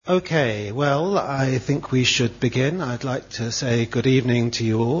Okay, well, I think we should begin. I'd like to say good evening to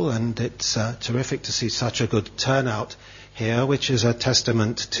you all, and it's terrific to see such a good turnout here, which is a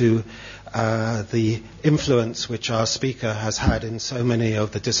testament to the influence which our speaker has had in so many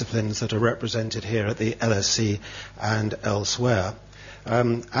of the disciplines that are represented here at the LSE and elsewhere.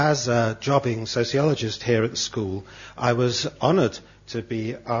 As a jobbing sociologist here at the school, I was honoured to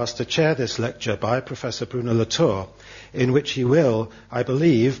be asked to chair this lecture by Professor Bruno Latour, in which he will, I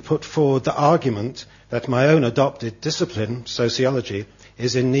believe, put forward the argument that my own adopted discipline, sociology,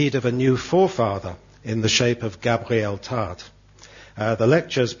 is in need of a new forefather in the shape of Gabriel Tarde. The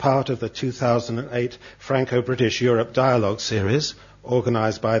lecture is part of the 2008 Franco-British Europe Dialogue series,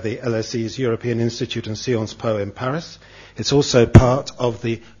 organised by the LSE's European Institute and Sciences Po in Paris. It's also part of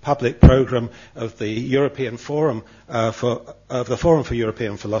the public programme of the European Forum the Forum for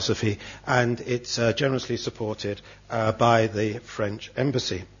European Philosophy, and it's generously supported by the French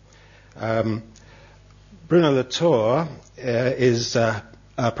Embassy. Bruno Latour is a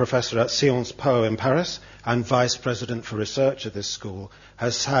professor at Sciences Po in Paris and vice president for research at this school,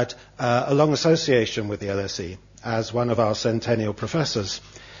 has had a long association with the LSE as one of our centennial professors.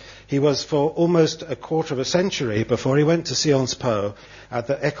 He was for almost a quarter of a century before he went to Sciences Po at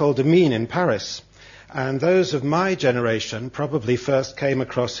the École de Mines in Paris. And those of my generation probably first came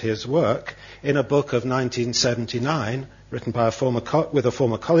across his work in a book of 1979, written by with a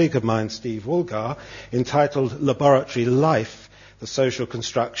former colleague of mine, Steve Woolgar, entitled Laboratory Life, the Social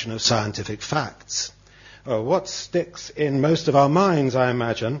Construction of Scientific Facts. What sticks in most of our minds, I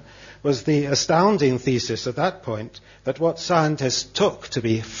imagine, was the astounding thesis at that point that what scientists took to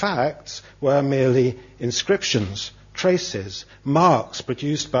be facts were merely inscriptions, traces, marks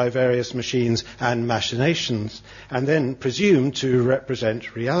produced by various machines and machinations, and then presumed to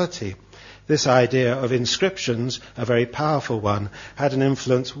represent reality. This idea of inscriptions, a very powerful one, had an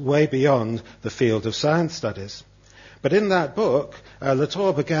influence way beyond the field of science studies. But in that book,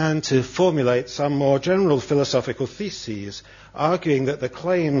 Latour began to formulate some more general philosophical theses, arguing that the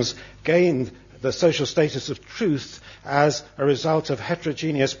claims gained the social status of truth as a result of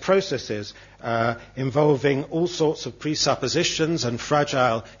heterogeneous processes involving all sorts of presuppositions and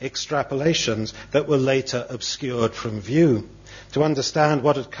fragile extrapolations that were later obscured from view. To understand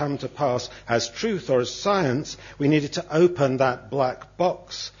what had come to pass as truth or as science, we needed to open that black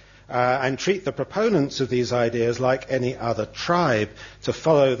box and treat the proponents of these ideas like any other tribe, to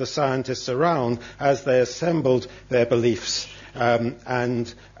follow the scientists around as they assembled their beliefs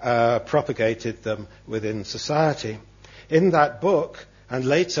and propagated them within society. In that book, and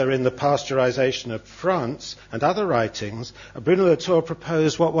later in the Pasteurization of France and other writings, Bruno Latour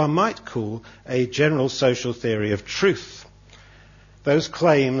proposed what one might call a general social theory of truth. Those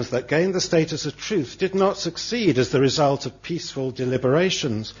claims that gained the status of truth did not succeed as the result of peaceful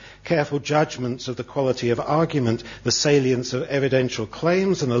deliberations, careful judgments of the quality of argument, the salience of evidential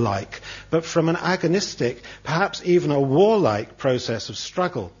claims and the like, but from an agonistic, perhaps even a warlike process of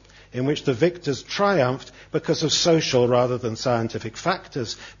struggle, in which the victors triumphed because of social rather than scientific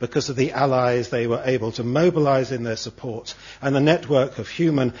factors, because of the allies they were able to mobilize in their support, and the network of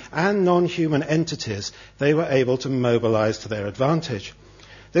human and non-human entities they were able to mobilize to their advantage.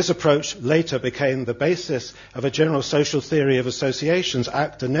 This approach later became the basis of a general social theory of associations,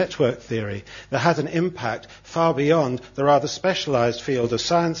 actor network theory, that had an impact far beyond the rather specialized field of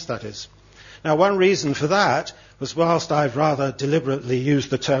science studies. Now, one reason for that was, whilst I've rather deliberately used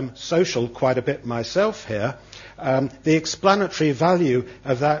the term social quite a bit myself here, the explanatory value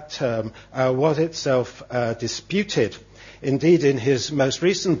of that term was itself disputed. Indeed, in his most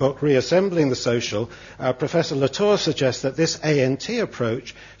recent book, Reassembling the Social, Professor Latour suggests that this ANT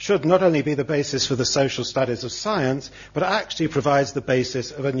approach should not only be the basis for the social studies of science, but actually provides the basis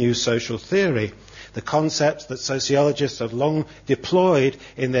of a new social theory. The concepts that sociologists have long deployed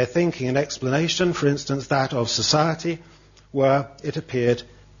in their thinking and explanation, for instance that of society, were, it appeared,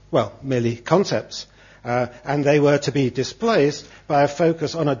 merely concepts. And they were to be displaced by a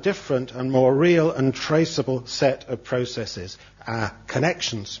focus on a different and more real and traceable set of processes,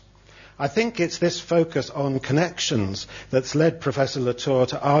 connections. I think it's this focus on connections that's led Professor Latour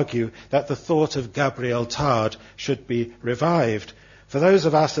to argue that the thought of Gabriel Tarde should be revived. For those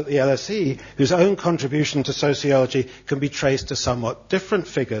of us at the LSE whose own contribution to sociology can be traced to somewhat different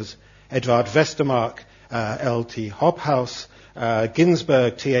figures, Edvard Westermarck, L.T. Hobhouse,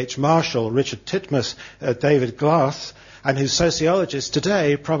 Ginsberg, T.H. Marshall, Richard Titmuss, David Glass, and whose sociologists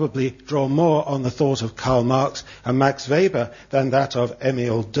today probably draw more on the thought of Karl Marx and Max Weber than that of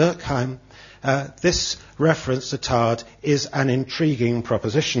Emil Durkheim, this reference to Tarde is an intriguing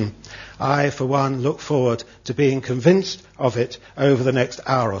proposition. I, for one, look forward to being convinced of it over the next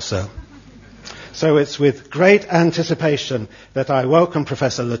hour or so. So it's with great anticipation that I welcome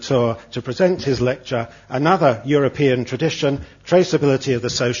Professor Latour to present his lecture, Another European Tradition, Traceability of the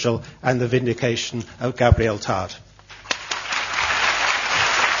Social and the Vindication of Gabriel Tarde.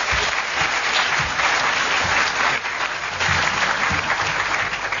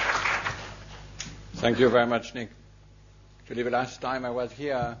 Thank you very much, Nick. Actually, the last time I was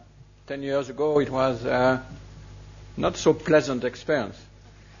here 10 years ago, it was not so pleasant experience,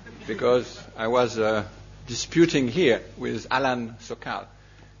 because I was disputing here with Alan Sokal,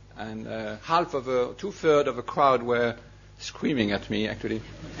 and two-thirds of the crowd were screaming at me, actually,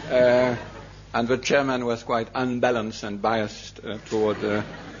 and the chairman was quite unbalanced and biased toward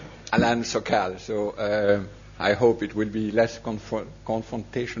Alan Sokal. So I hope it will be less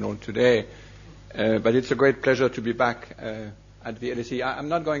confrontational today. But it's a great pleasure to be back at the LSE. I'm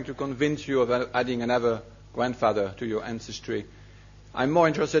not going to convince you of adding another grandfather to your ancestry. I'm more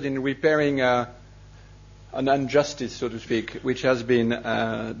interested in repairing an injustice, so to speak, which has been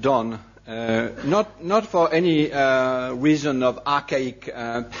done, not for any reason of archaic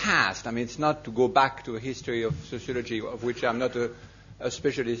past. I mean, it's not to go back to a history of sociology, of which I'm not a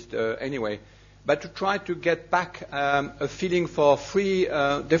specialist anyway, but to try to get back a feeling for three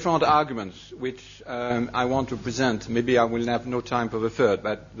different arguments, which I want to present. Maybe I will have no time for the third,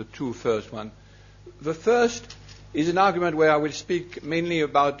 but the two first one. The first is an argument where I will speak mainly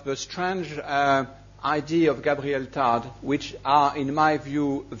about the strange idea of Gabriel Tarde, which are, in my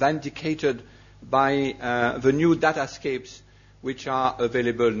view, vindicated by the new datascapes which are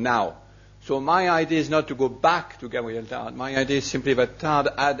available now. So my idea is not to go back to Gabriel Tarde. My idea is simply that Tarde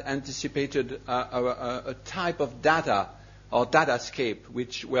had anticipated a type of data or datascape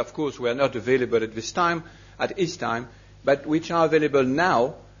which, of course, were not available at his time, but which are available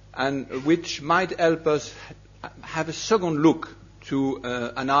now and which might help us have a second look to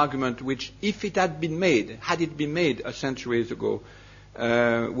an argument which, if it had been made a century ago,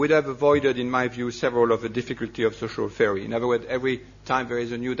 would have avoided, in my view, several of the difficulty of social theory. In other words, every time there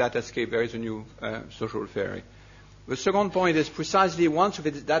is a new datascape, there is a new social theory. The second point is precisely once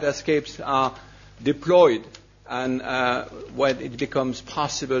the datascapes are deployed and when it becomes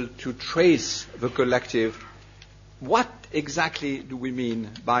possible to trace the collective, what exactly do we mean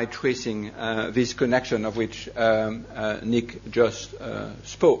by tracing this connection of which Nick just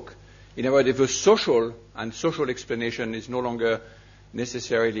spoke? In other words, if the social and social explanation is no longer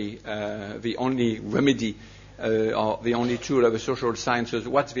necessarily the only remedy or the only tool of the social sciences,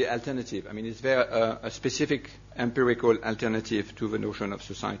 what's the alternative? I mean, is there a specific empirical alternative to the notion of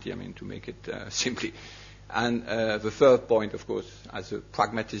society? I mean, to make it simply. And the third point, of course, as a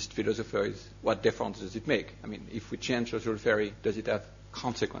pragmatist philosopher, is what difference does it make? I mean, if we change social theory, does it have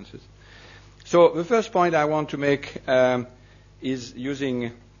consequences? So the first point I want to make is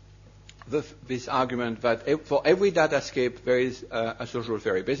using this argument that for every datascape there is a social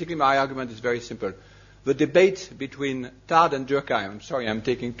theory. Basically, my argument is very simple. The debate between Tarde and Durkheim, I'm sorry, I'm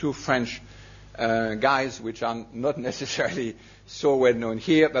taking two French guys which are not necessarily so well known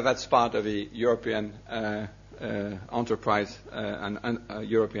here, but that's part of the European enterprise and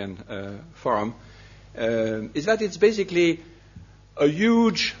European forum, is that it's basically a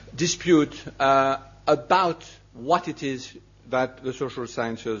huge dispute about what it is that the social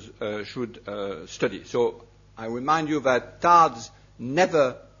sciences should study. So I remind you that Tardes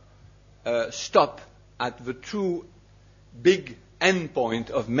never stop at the two big endpoint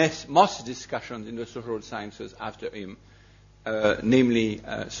of most discussions in the social sciences after him, namely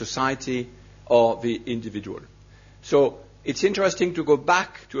society or the individual. So it's interesting to go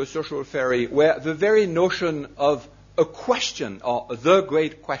back to a social theory where the very notion of a question or the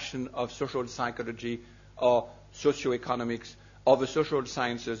great question of social psychology or socioeconomics or the social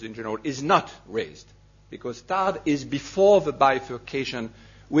sciences in general is not raised, because Tarde is before the bifurcation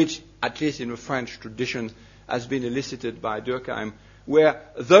which, at least in the French tradition, has been elicited by Durkheim, where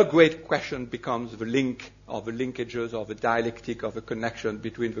the great question becomes the link or the linkages or the dialectic or the connection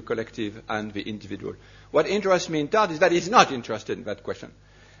between the collective and the individual. What interests me in Tarde is that he's not interested in that question,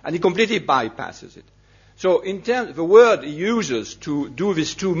 and he completely bypasses it. So in terms, the word he uses to do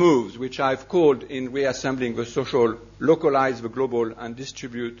these two moves, which I've called in reassembling the social, localize the global and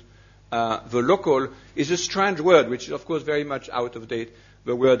distribute the local, is a strange word, which is of course very much out of date,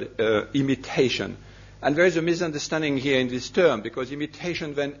 the word imitation. And there is a misunderstanding here in this term, because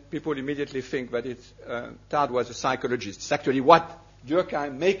imitation, then people immediately think that Tarde was a psychologist. It's actually what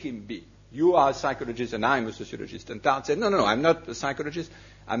Durkheim make him be. You are a psychologist and I'm a sociologist. And Tarde said, no, I'm not a psychologist.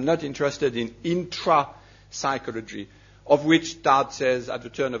 I'm not interested in intra-psychology, of which Tarde says at the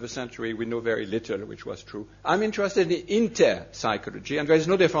turn of the century we know very little, which was true. I'm interested in inter-psychology, and there is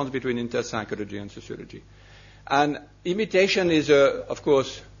no difference between inter-psychology and sociology. And imitation is, of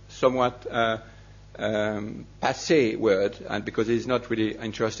course, somewhat passé word, and because he's not really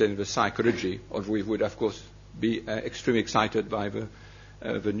interested in the psychology, or we would, of course, be extremely excited by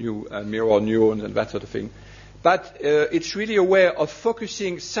the new mirror neurons and that sort of thing. But it's really a way of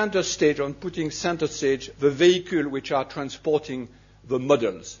focusing center stage, on putting center stage the vehicle which are transporting the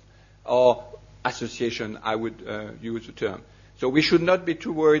models, or association, I would use the term. So we should not be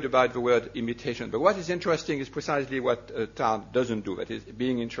too worried about the word imitation. But what is interesting is precisely what Tarde doesn't do, that is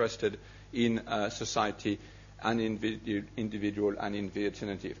being interested in society and in the individual and in the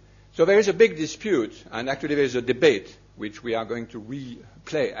alternative. So there is a big dispute, and actually there is a debate, which we are going to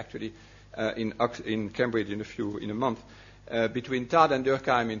replay actually in Cambridge in a month, between Tarde and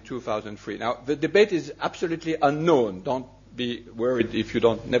Durkheim in 2003. Now, the debate is absolutely unknown. Don't be worried if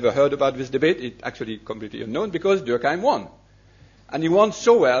you never heard about this debate. It's actually completely unknown because Durkheim won. And he won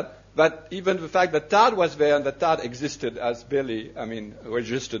so well that even the fact that Tarde was there and that Tarde existed as barely,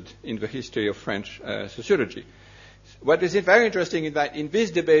 registered in the history of French sociology. What is very interesting is that in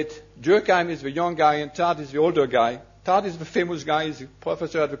this debate, Durkheim is the young guy and Tarde is the older guy. Tarde is the famous guy, he's a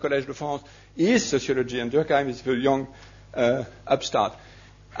professor at the Collège de France. He is sociology, and Durkheim is the young upstart.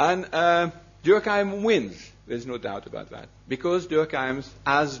 And Durkheim wins, there's no doubt about that, because Durkheim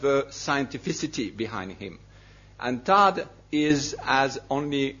has the scientificity behind him. And Tarde has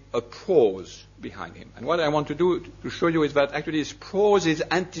only a prose behind him. And what I want to do to show you is that actually his prose is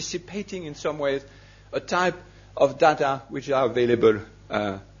anticipating in some ways a type of data which are available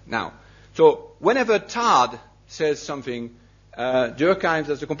now. So whenever Tarde says something, Durkheim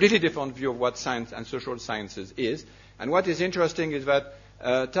has a completely different view of what science and social sciences is. And what is interesting is that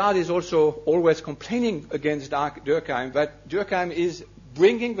Tarde is also always complaining against Durkheim, that Durkheim is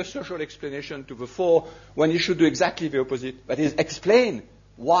bringing the social explanation to the fore when he should do exactly the opposite, that is, explain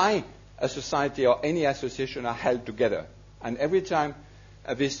why a society or any association are held together. And every time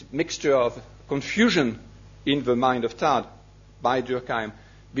this mixture of confusion in the mind of Tarde by Durkheim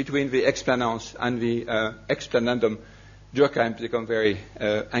between the explanans and the explanandum, Durkheim becomes very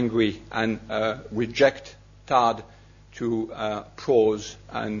angry and reject Tarde to prose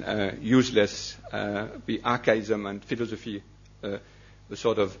and useless, the archaism and philosophy, the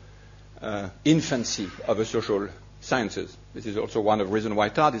sort of infancy of the social sciences. This is also one of the reasons why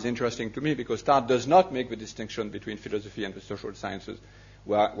Tarde is interesting to me, because Tarde does not make the distinction between philosophy and the social sciences,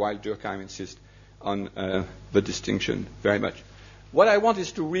 while Durkheim insists on the distinction very much. What I want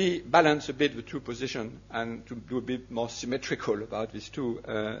is to rebalance a bit the two positions and to do a bit more symmetrical about these two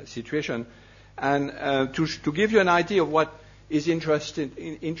situations, and to give you an idea of what is interesting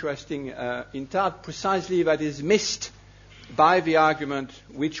in Tarde, precisely that is missed by the argument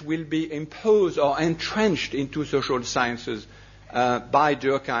which will be imposed or entrenched into social sciences by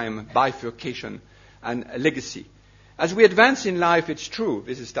Durkheim, bifurcation, and legacy. As we advance in life, it's true,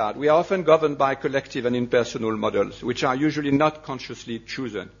 this is Tarde, we are often governed by collective and impersonal models, which are usually not consciously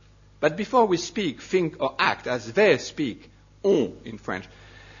chosen. But before we speak, think, or act as they speak, on in French,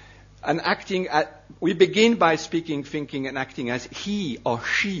 and we begin by speaking, thinking, and acting as he or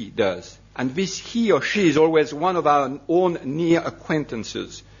she does. And this he or she is always one of our own near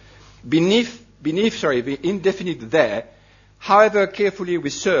acquaintances. Beneath the indefinite there, however carefully we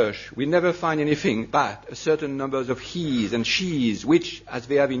search, we never find anything but a certain numbers of he's and she's, which, as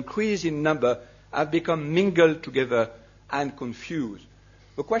they have increased in number, have become mingled together and confused.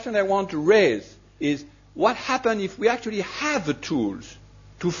 The question I want to raise is, what happens if we actually have the tools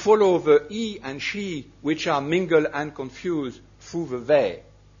to follow the he and she, which are mingled and confused, through the they?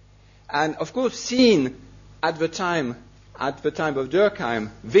 And of course, seen at the time of Durkheim,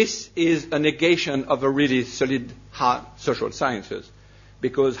 this is a negation of a really solid hard social sciences.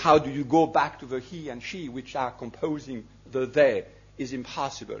 Because how do you go back to the he and she, which are composing the they, is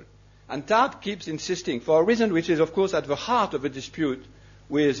impossible. And Tarde keeps insisting, for a reason which is, of course, at the heart of a dispute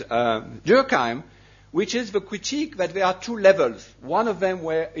with Durkheim, which is the critique that there are two levels. One of them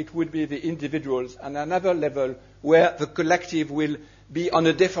where it would be the individuals, and another level where the collective will be on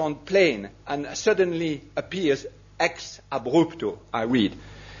a different plane and suddenly appears ex abrupto, I read.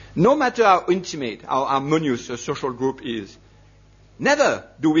 No matter how intimate, how harmonious a social group is, never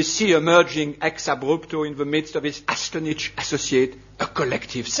do we see emerging ex abrupto in the midst of its astonished associate a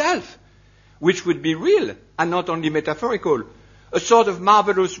collective self, which would be real and not only metaphorical, a sort of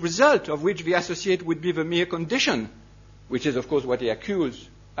marvelous result of which the associate would be the mere condition, which is, of course, what he accused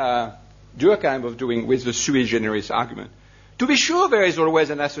Durkheim was doing with the sui generis argument. To be sure, there is always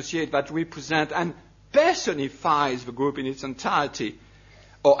an associate that represents and personifies the group in its entirety,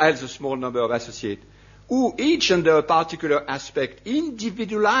 or else a small number of associates, who each under a particular aspect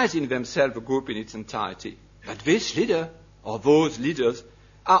individualize in themselves the group in its entirety. But this leader, or those leaders,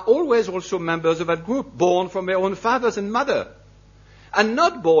 are always also members of that group, born from their own fathers and mother, and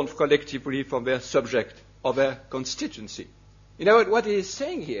not born collectively from their subject or their constituency. You know what he is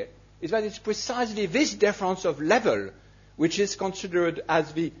saying here is that it's precisely this difference of level which is considered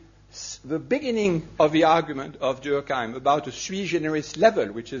as the beginning of the argument of Durkheim about a sui generis level,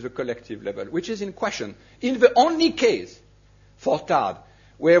 which is a collective level, which is in question in the only case for Tarde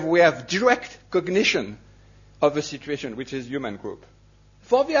where we have direct cognition of a situation, which is human group.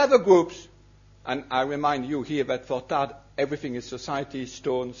 For the other groups, and I remind you here that for Tarde everything is society,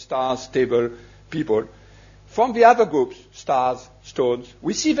 stone, stars, table, people. From the other groups, stars, stones,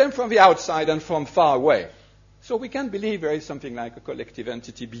 we see them from the outside and from far away. So we can believe there is something like a collective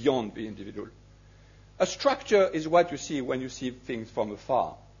entity beyond the individual. A structure is what you see when you see things from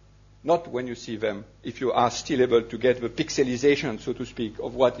afar, not when you see them, if you are still able to get the pixelization, so to speak,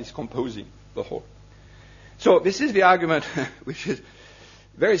 of what is composing the whole. So this is the argument, which is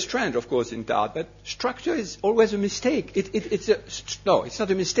very strange, of course, in Tarde, but structure is always a mistake. No, it's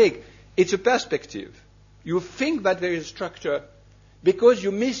not a mistake. It's a perspective. You think that there is structure because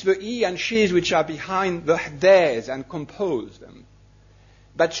you miss the he and she's which are behind the theirs and compose them.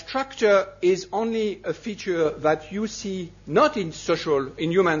 But structure is only a feature that you see not in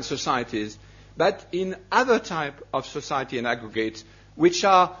human societies, but in other type of society and aggregates, which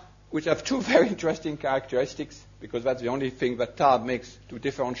have two very interesting characteristics, because that's the only thing that Tarde makes to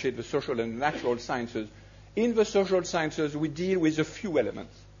differentiate the social and the natural sciences. In the social sciences, we deal with a few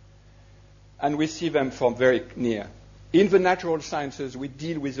elements, and we see them from very near. In the natural sciences, we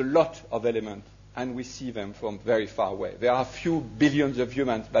deal with a lot of elements, and we see them from very far away. There are a few billions of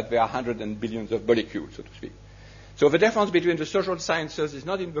humans, but there are hundreds and billions of molecules, so to speak. So the difference between the social sciences is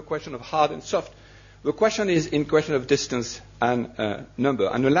not in the question of hard and soft. The question is in question of distance and number.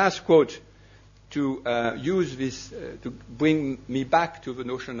 And the last quote to use this, to bring me back to the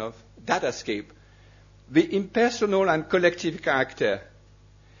notion of datascape. The impersonal and collective character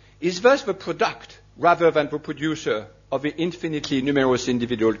is thus the product, rather than the producer, of the infinitely numerous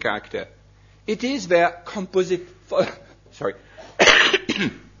individual character. It is their composite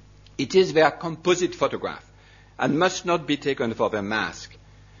it is their composite photograph and must not be taken for their mask.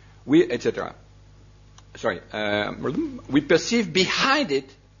 Etc. We perceive behind it,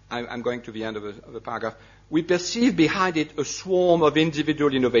 I'm going to the end of the paragraph, we perceive behind it a swarm of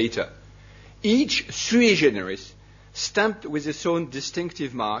individual innovators, each sui generis, stamped with its own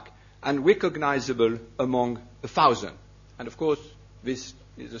distinctive mark and recognizable among 1,000. And of course, this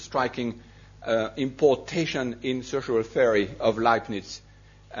is a striking importation in social theory of Leibniz's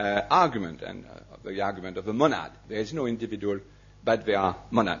argument and the argument of the monad. There is no individual, but there are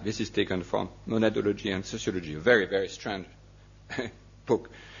monad. This is taken from Monadology and Sociology, a very, very strange book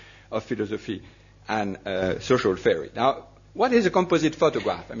of philosophy and social theory. Now, what is a composite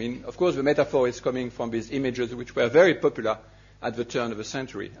photograph? I mean, of course, the metaphor is coming from these images which were very popular at the turn of the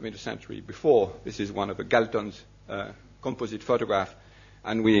century. I mean, the century before. This is one of the Galton's composite photographs,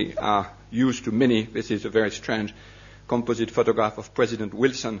 and we are used to many. This is a very strange composite photograph of President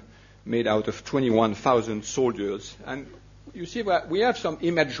Wilson made out of 21,000 soldiers. And you see, we have some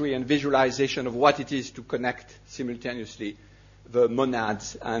imagery and visualization of what it is to connect simultaneously the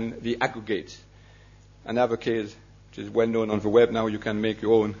monads and the aggregates. Another case, which is well known on the web now, you can make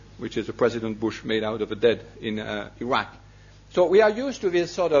your own, which is a President Bush made out of the dead in Iraq. So we are used to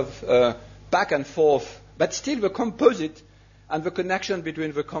this sort of back and forth, but still the composite and the connection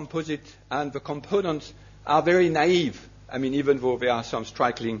between the composite and the components are very naive. I mean, even though there are some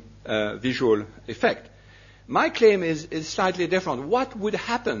striking visual effect. My claim is slightly different. What would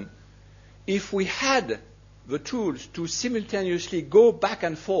happen if we had the tools to simultaneously go back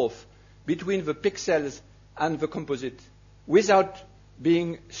and forth between the pixels and the composite without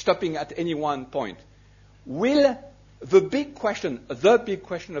stopping at any one point? Will the big question of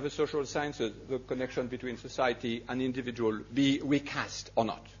the social sciences, the connection between society and individual, be recast or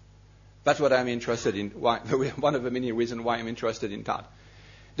not? That's what I'm interested in, one of the many reasons why I'm interested in Tarde.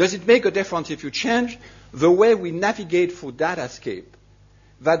 Does it make a difference if you change the way we navigate through datascape,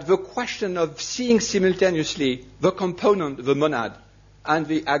 that the question of seeing simultaneously the component, the monad, and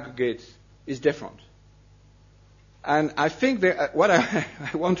the aggregate is different? And I think what I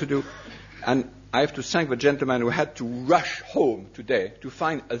want to do, and I have to thank the gentleman who had to rush home today to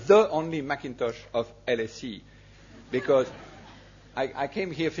find the only Macintosh of LSE, because I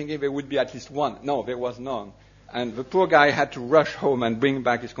came here thinking there would be at least one. No, there was none. And the poor guy had to rush home and bring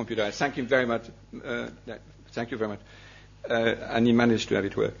back his computer. I thank him very much. Thank you very much. And he managed to have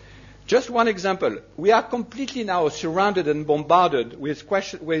it work. Just one example. We are completely now surrounded and bombarded with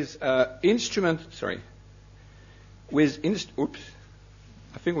instruments. Oops.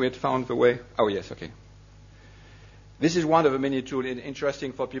 I think we had found the way. Oh, yes, okay. This is one of the many tools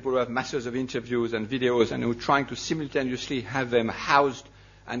interesting for people who have masses of interviews and videos and who are trying to simultaneously have them housed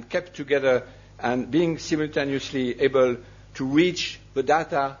and kept together and being simultaneously able to reach the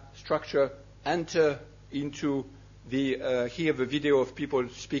data structure, enter into hear the video of people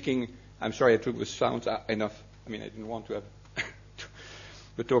speaking. I'm sorry, I took the sounds enough. I mean, I didn't want to have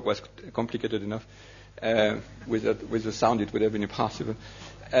the talk was complicated enough. With the sound, it would have been impossible.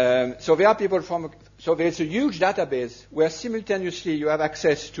 So there are people so there's a huge database where simultaneously you have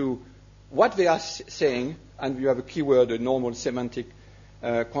access to what they are saying, and you have a keyword, a normal semantic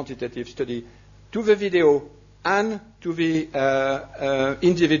quantitative study, to the video and to the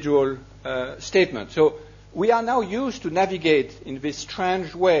individual statement. So we are now used to navigate in this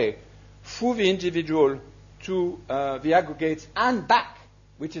strange way through the individual to the aggregates and back,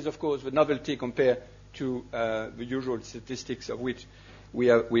 which is, of course, the novelty compared to the usual statistics of which we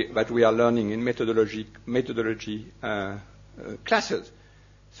are learning in methodology classes.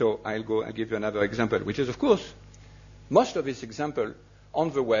 So I'll give you another example, which is, of course, most of these examples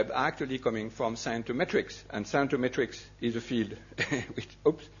on the web are actually coming from scientometrics, and scientometrics is a field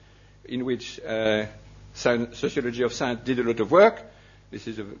in which sociology of science did a lot of work. This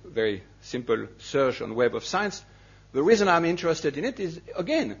is a very simple search on Web of Science. The reason I'm interested in it is,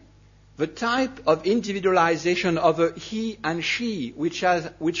 again, the type of individualization of a he and she, which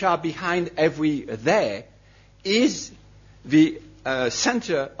are behind every there, is the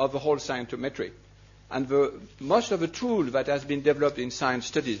center of the whole scientometry. And most of the tools that has been developed in science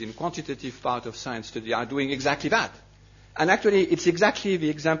studies, in quantitative part of science study, are doing exactly that. And actually, it's exactly the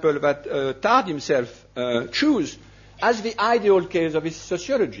example that Tarde himself chose as the ideal case of his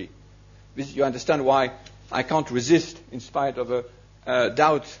sociology. You understand why I can't resist, in spite of a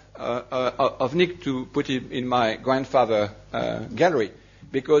doubt of Nick, to put him in my grandfather gallery.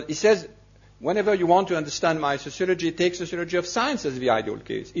 Because he says, whenever you want to understand my sociology, take sociology of science as the ideal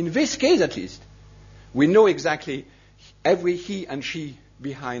case. In this case, at least, we know exactly every he and she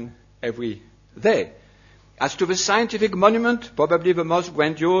behind every they. As to the scientific monument, probably the most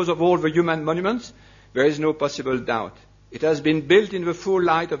grandiose of all the human monuments, there is no possible doubt. It has been built in the full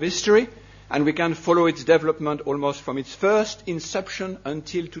light of history, and we can follow its development almost from its first inception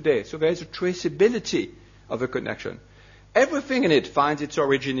until today. So there is a traceability of a connection. Everything in it finds its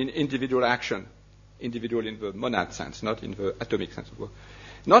origin in individual action, individual in the monad sense, not in the atomic sense of work.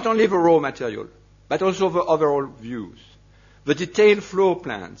 Not only the raw material, but also the overall views, the detailed floor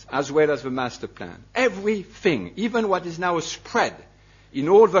plans, as well as the master plan. Everything, even what is now spread in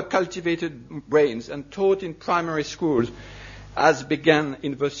all the cultivated brains and taught in primary schools, has begun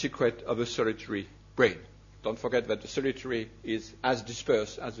in the secret of a solitary brain. Don't forget that the solitary is as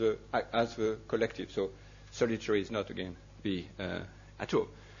dispersed as the collective. So solitary is not, again, the atom.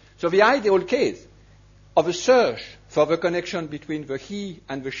 So the ideal case of a search for the connection between the he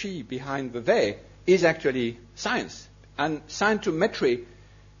and the she behind the they is actually science. And scientometry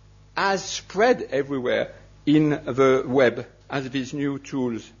has spread everywhere in the web as these new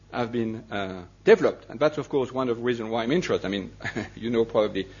tools have been developed. And that's, of course, one of the reasons why I'm interested. I mean, you know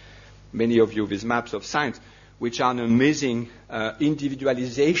probably, many of you, these maps of science, which are an amazing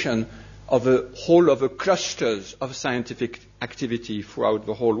individualization of the whole of the clusters of scientific activity throughout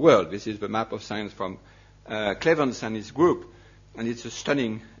the whole world. This is the map of science from Clevens and his group. And it's a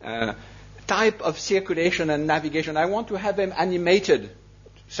stunning type of circulation and navigation. I want to have them animated,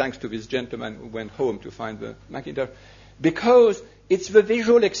 thanks to this gentleman who went home to find the Macintosh, because it's the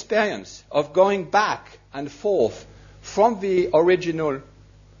visual experience of going back and forth from the original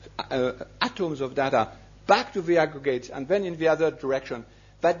atoms of data back to the aggregates and then in the other direction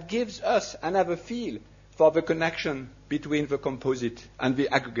that gives us another feel for the connection between the composite and the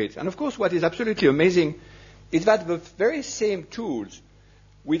aggregates. And of course, what is absolutely amazing is that the very same tools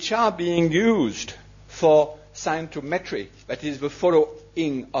which are being used for scientometry, that is the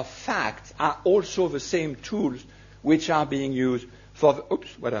following of facts, are also the same tools which are being used for the... Oops,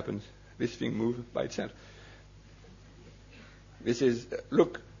 what happens? This thing moved by itself. This is...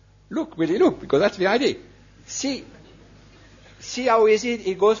 Look, because that's the idea. See how easy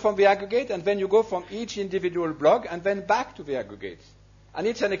it goes from the aggregate, and then you go from each individual block and then back to the aggregates. And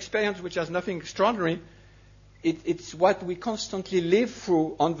it's an experience which has nothing extraordinary. It's what we constantly live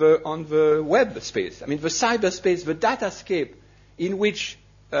through on the web space. I mean, the cyberspace, the datascape in which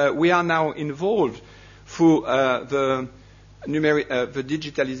we are now involved through the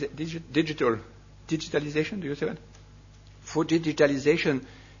digitalization, do you say that? For digitalization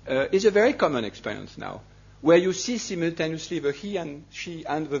is a very common experience now, where you see simultaneously the he and she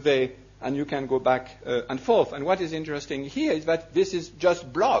and the they, and you can go back and forth. And what is interesting here is that this is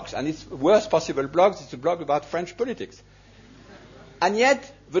just blogs, and it's worst possible blogs. It's a blog about French politics. And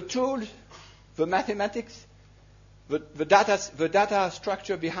yet, the tools, the mathematics, the data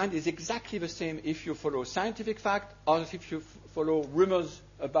structure behind is exactly the same if you follow scientific fact or if you follow rumors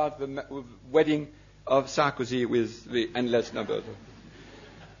about the wedding of Sarkozy with the endless numbers.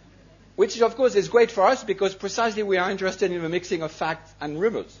 Which, of course, is great for us because precisely we are interested in the mixing of facts and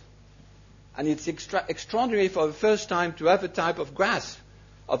rumors. And it's extraordinary for the first time to have a type of grasp,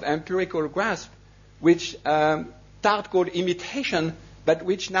 of empirical grasp, which Tarde called imitation, but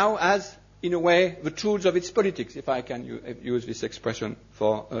which now has, in a way, the tools of its politics, if I can use this expression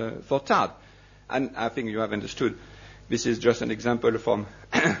for Tarde. And I think you have understood. This is just an example from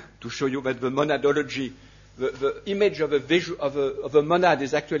to show you that the monadology, the image of a monad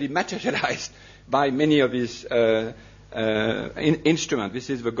is actually materialized by many of these instruments. This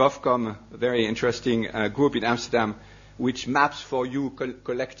is the GovCom, a very interesting group in Amsterdam, which maps for you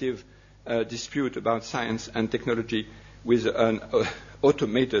collective dispute about science and technology with an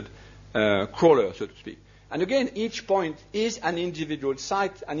automated crawler, so to speak. And again, each point is an individual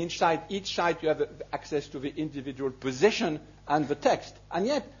site, and inside each site you have access to the individual position and the text. And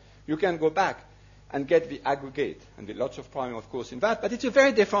yet, you can go back and get the aggregate. And there are lots of problems, of course, in that. But it's a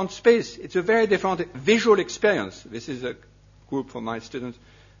very different space. It's a very different visual experience. This is a group for my students.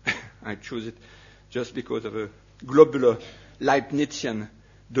 I choose it just because of a globular Leibnizian,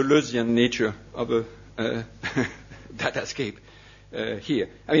 Deleuzian nature of a datascape. Here.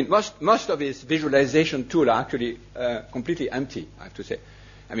 I mean, most of these visualization tools are actually completely empty, I have to say.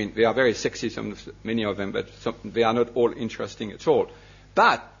 I mean, they are very sexy, many of them, but they are not all interesting at all.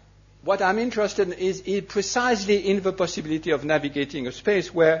 But what I'm interested in is precisely in the possibility of navigating a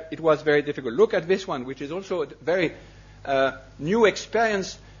space where it was very difficult. Look at this one, which is also a very new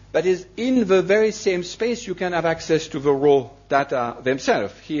experience, but is in the very same space you can have access to the raw data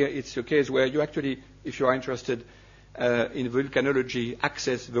themselves. Here it's a case where you actually, if you are interested in volcanology,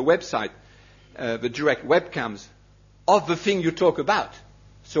 access the website, the direct webcams of the thing you talk about.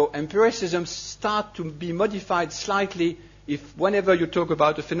 So empiricism starts to be modified slightly if whenever you talk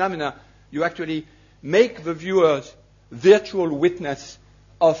about a phenomena, you actually make the viewers virtual witness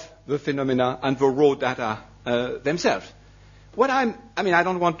of the phenomena and the raw data themselves.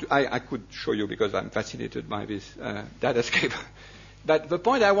 I could show you because I'm fascinated by this datascape. But the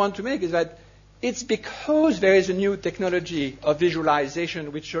point I want to make is that it's because there is a new technology of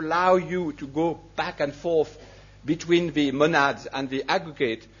visualization which allow you to go back and forth between the monads and the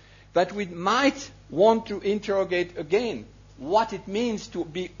aggregate that we might want to interrogate again what it means to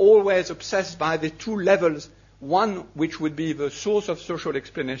be always obsessed by the two levels, one which would be the source of social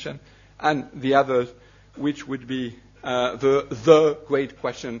explanation and the other which would be the great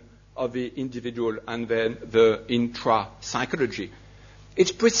question of the individual and then the intra-psychology.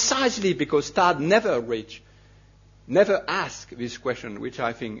 It's precisely because Tarde never asked this question, which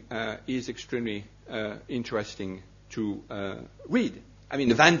I think is extremely interesting to read. I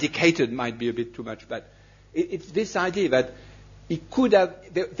mean, vindicated might be a bit too much, but it's this idea that it could have,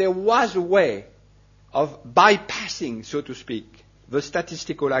 there was a way of bypassing, so to speak, the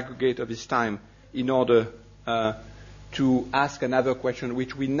statistical aggregate of his time in order to ask another question,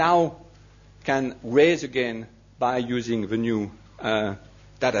 which we now can raise again by using the new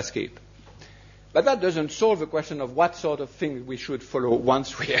datascape. But that doesn't solve the question of what sort of thing we should follow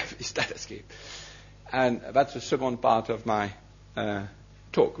once we have this datascape. And that's the second part of my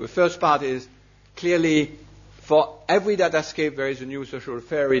talk. The first part is clearly for every datascape there is a new social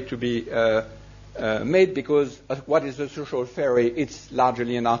theory to be made because what is the social theory? It's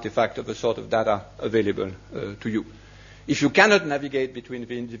largely an artifact of the sort of data available to you. If you cannot navigate between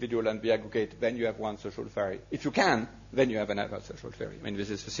the individual and the aggregate, then you have one social theory. If you can, then you have another social theory. I mean, this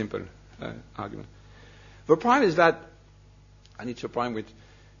is a simple argument. The problem is that, and it's a problem which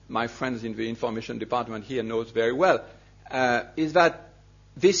my friends in the information department here knows very well, is that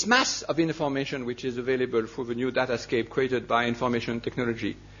this mass of information which is available through the new datascape created by information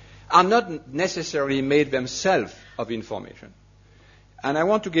technology are not necessarily made themselves of information. And I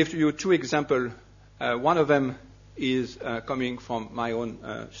want to give to you two examples. One of them is coming from my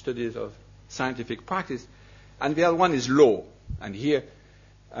own studies of scientific practice, and the other one is law. And here,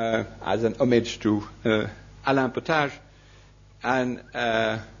 as an homage to Alain Potage, and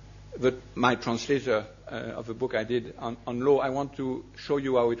my translator of a book I did on law, I want to show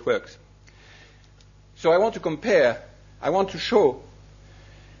you how it works. So I want to compare, I want to show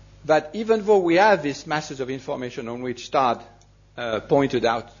that even though we have these masses of information on which Tarde pointed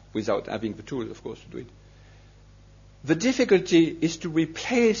out, without having the tools, of course, to do it, the difficulty is to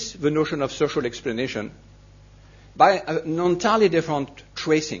replace the notion of social explanation by an entirely different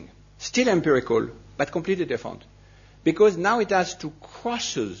tracing, still empirical, but completely different. Because now it has to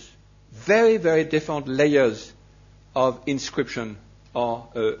crosses very, very different layers of inscription or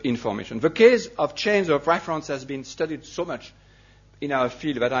information. The case of chains of reference has been studied so much in our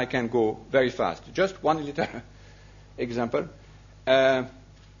field that I can go very fast. Just one little example,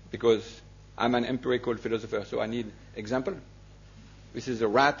 because I'm an empirical philosopher, so I need example. This is a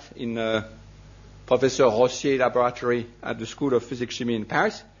rat in Professor Rossier's laboratory at the School of Physics Chimie in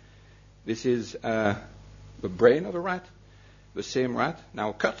Paris. This is the brain of a rat, the same rat,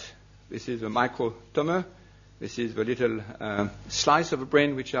 now cut. This is a microtumor. This is the little slice of a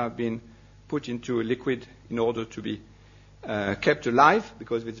brain which have been put into a liquid in order to be kept alive,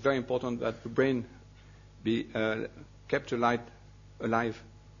 because it's very important that the brain be kept alive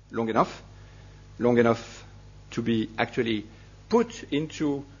long enough to be actually put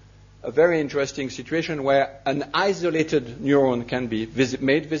into a very interesting situation where an isolated neuron can be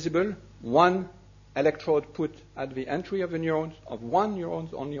made visible, one electrode put at the entry of the neurons, of one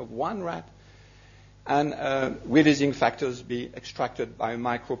neuron, only of one rat, and releasing factors be extracted by a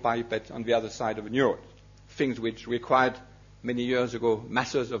micropipette on the other side of the neuron. Things which required many years ago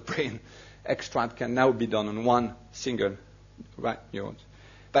masses of brain extract can now be done on one single rat neuron.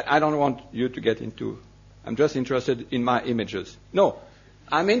 But I don't want you to get into, I'm just interested in my images. No,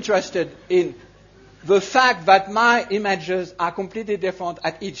 I'm interested in the fact that my images are completely different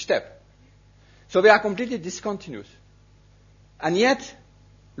at each step. So they are completely discontinuous. And yet,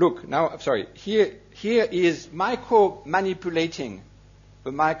 look, now, sorry, here is micro-manipulating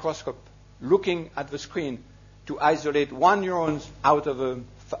the microscope, looking at the screen to isolate one neuron out of a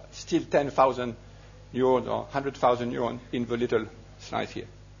still 10,000 neurons or 100,000 neurons in the little slice here.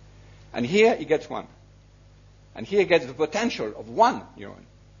 And here he gets one. And here he gets the potential of one neuron.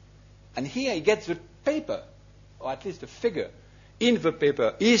 And here he gets the paper, or at least the figure in the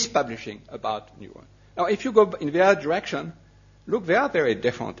paper is publishing about neuron. Now, if you go in the other direction, look, they are very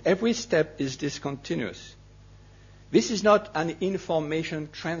different. Every step is discontinuous. This is not an information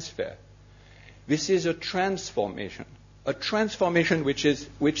transfer. This is a transformation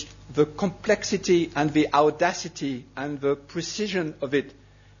which the complexity and the audacity and the precision of it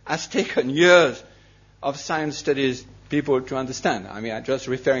has taken years of science studies people to understand. I mean, I'm just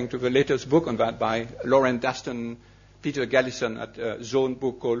referring to the latest book on that by Lauren Daston, Peter Gallison at a Zone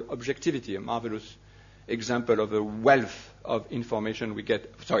book called Objectivity, a marvelous example of the wealth of information we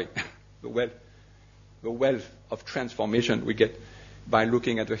get, the wealth of transformation we get by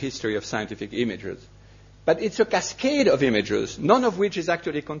looking at the history of scientific images. But it's a cascade of images, none of which is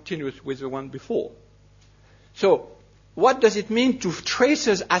actually continuous with the one before. So, what does it mean to trace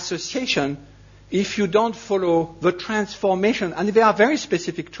as association if you don't follow the transformation? And they are very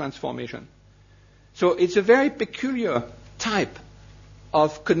specific transformation. So it's a very peculiar type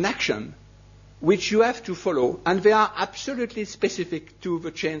of connection which you have to follow, and they are absolutely specific to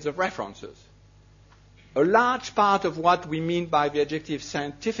the chains of references. A large part of what we mean by the adjective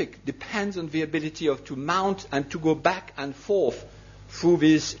scientific depends on the ability to mount and to go back and forth through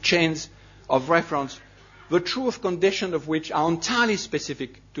these chains of reference, the truth conditions of which are entirely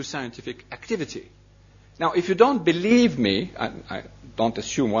specific to scientific activity. Now, if you don't believe me, I don't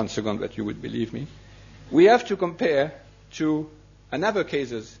assume 1 second that you would believe me, we have to compare to another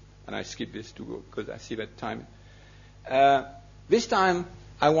cases, and I skip this to go because I see that time. This time,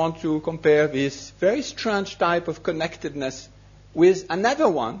 I want to compare this very strange type of connectedness with another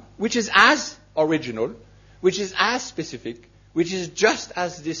one, which is as original, which is as specific, which is just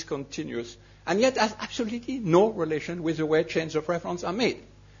as discontinuous, and yet has absolutely no relation with the way chains of reference are made,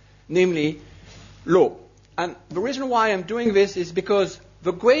 namely law. And the reason why I'm doing this is because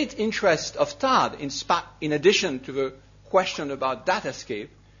the great interest of Tarde, in addition to the question about datascape,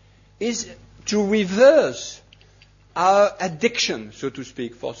 is to reverse our addiction, so to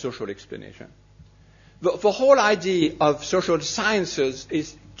speak, for social explanation. The whole idea of social sciences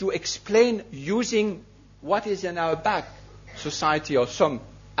is to explain using what is in our back, society or some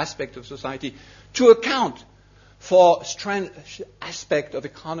aspect of society, to account for strange aspect of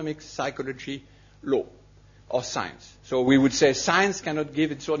economics, psychology, law, or science. So we would say science cannot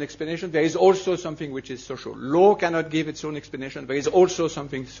give its own explanation. There is also something which is social. Law cannot give its own explanation. There is also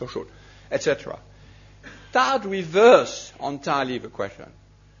something social, etc. Tarde reverse entirely the question.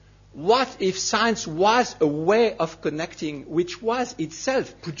 What if science was a way of connecting which was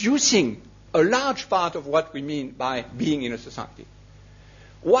itself producing a large part of what we mean by being in a society?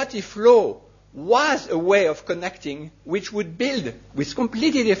 What if law was a way of connecting which would build, with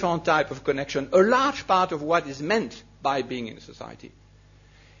completely different type of connection, a large part of what is meant by being in a society?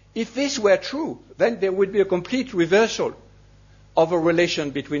 If this were true, then there would be a complete reversal of a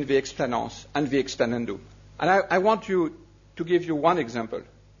relation between the explanans and the explanandum. And I want to give you one example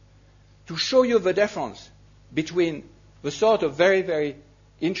to show you the difference between the sort of very, very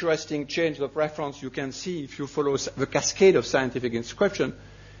interesting change of reference you can see if you follow the cascade of scientific inscription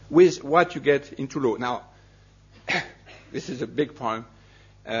with what you get into law. Now, this is a big problem,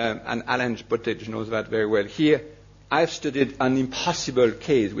 and Alan Pottage knows that very well. Here, I've studied an impossible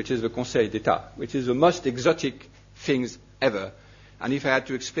case, which is the Conseil d'État, which is the most exotic things ever. And if I had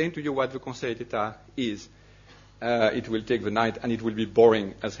to explain to you what the Conseil d'État is, it will take the night, and it will be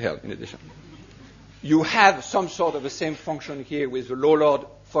boring as hell, in addition. You have some sort of the same function here with the law lord.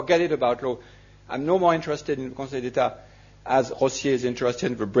 Forget it about law. I'm no more interested in the Conseil d'État as Rossier is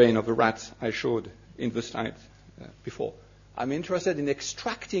interested in the brain of the rats I showed in the slides before. I'm interested in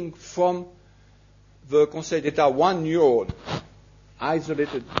extracting from the Conseil d'État 1 neuron,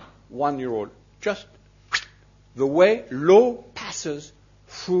 isolated 1 neuron, just the way law passes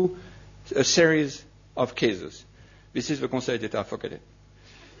through a series of cases. This is the Conseil d'État, forget it.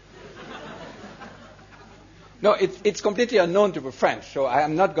 No, it's completely unknown to the French, so I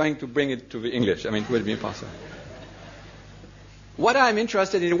am not going to bring it to the English. I mean, it will be impossible. What I'm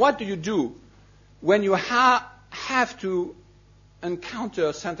interested in, what do you do when you have to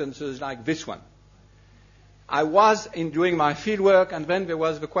encounter sentences like this one? I was doing my fieldwork, and then there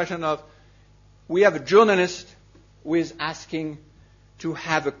was the question of, we have a journalist who is asking to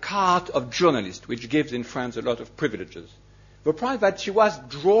have a card of journalist, which gives in France a lot of privileges. The problem is that she was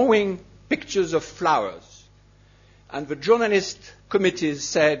drawing pictures of flowers. And the journalist committees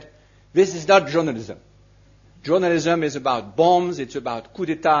said, this is not journalism. Journalism is about bombs, it's about coup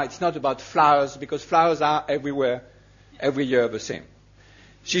d'etat, it's not about flowers, because flowers are everywhere, every year the same.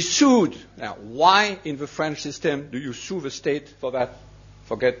 She sued. Now, why in the French system do you sue the state for that?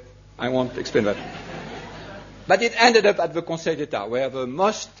 Forget, I won't explain that. But it ended up at the Conseil d'État, where the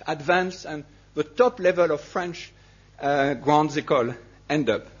most advanced and the top level of French grandes écoles end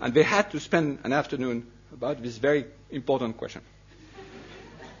up. And they had to spend an afternoon about this very important question.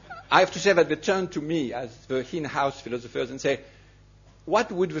 I have to say that they turned to me as the in-house philosophers and say,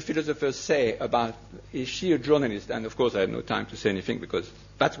 what would the philosophers say about, is she a journalist? And of course I had no time to say anything because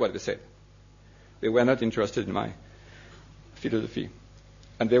that's what they said. They were not interested in my philosophy.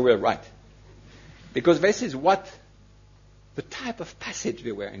 And they were right. Because this is what the type of passage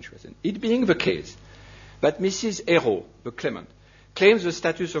they were interested in. It being the case that Mrs. Hérault, the claimant, claims the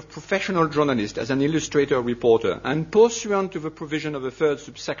status of professional journalist as an illustrator or reporter, and pursuant to the provision of the third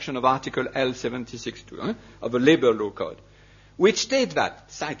subsection of Article L76 of the Labour Law Code, which states that,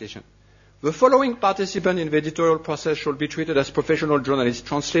 citation, the following participant in the editorial process shall be treated as professional journalist,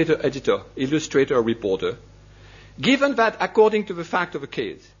 translator, editor, illustrator, or reporter, given that, according to the fact of the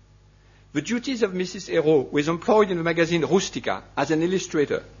case, the duties of Mrs. Hérault, who is employed in the magazine Rustica as an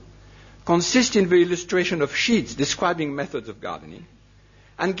illustrator, consist in the illustration of sheets describing methods of gardening.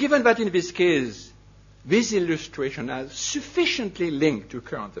 And given that in this case, this illustration is sufficiently linked to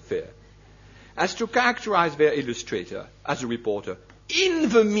current affairs as to characterize their illustrator as a reporter in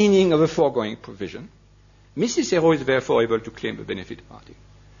the meaning of the foregoing provision, Mrs. Hérault is therefore able to claim the benefit party.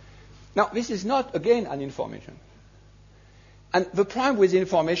 Now, this is not, again, an information. And the problem with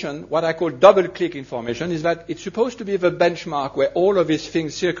information, what I call double-click information, is that it's supposed to be the benchmark where all of these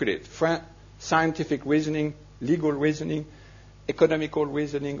things circulate. Scientific reasoning, legal reasoning, economical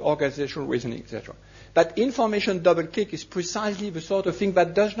reasoning, organizational reasoning, etc. But information double-click is precisely the sort of thing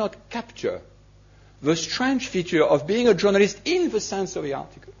that does not capture the strange feature of being a journalist in the sense of the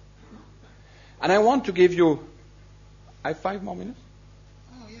article. And I want to give you... I have 5 more minutes?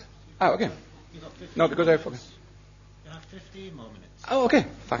 Oh, yeah. Oh, okay. No, because I forgot. 15 more minutes. Oh, okay,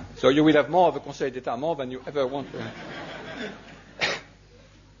 fine. So you will have more of a Conseil d'État, more than you ever want to have.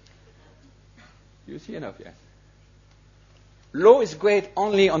 You see enough, yes. Law is great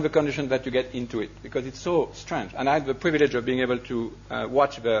only on the condition that you get into it, because it's so strange. And I had the privilege of being able to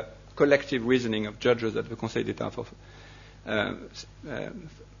watch the collective reasoning of judges at the Conseil d'État for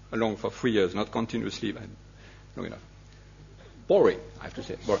along for 3 years, not continuously, but long enough. Boring, I have to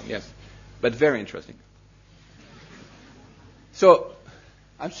say. Boring, yes. But very interesting. So,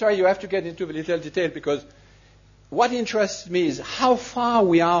 I'm sorry you have to get into the little detail because what interests me is how far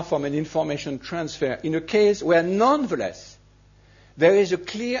we are from an information transfer in a case where nonetheless there is a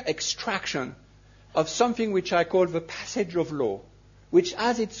clear extraction of something which I call the passage of law, which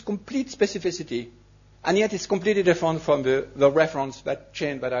has its complete specificity, and yet it's completely different from the reference, that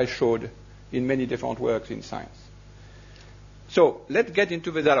chain that I showed in many different works in science. So let's get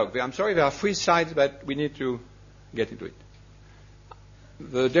into the dialogue. I'm sorry, there are 3 slides, but we need to get into it.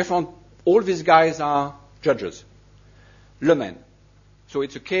 All these guys are judges. Le Maine. So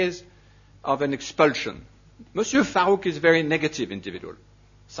it's a case of an expulsion. Monsieur Farouk is a very negative individual.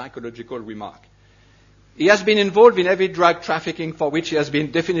 Psychological remark. He has been involved in heavy drug trafficking for which he has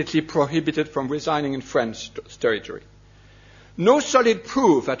been definitely prohibited from residing in French territory. No solid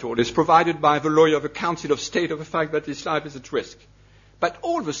proof at all is provided by the lawyer of the Council of State of the fact that his life is at risk. But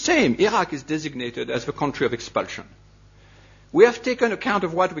all the same, Iraq is designated as the country of expulsion. We have taken account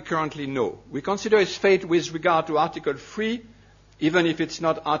of what we currently know. We consider his fate with regard to Article 3, even if it's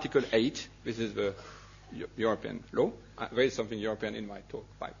not Article 8. This is the European law. There is something European in my talk,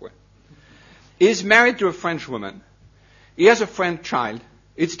 by the way. He is married to a French woman. He has a French child.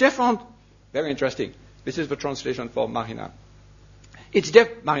 It's different. Very interesting. This is the translation for Marina.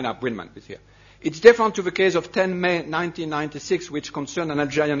 Marina Brinman is here. It's different to the case of 10 May 1996, which concerned an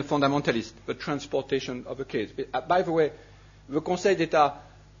Algerian fundamentalist, the transportation of the case. By the way, the Conseil d'État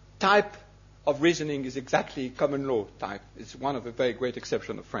type of reasoning is exactly common law type. It's one of the very great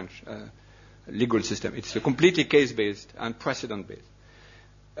exceptions of French legal system. It's completely case-based and precedent-based.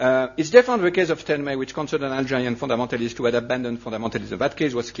 It's different from the case of 10 May, which concerned an Algerian fundamentalist who had abandoned fundamentalism. That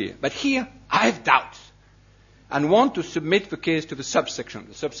case was clear. But here, I have doubts and want to submit the case to the subsection.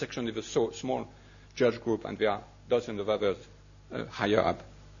 The subsection is a small judge group, and there are dozens of others higher up.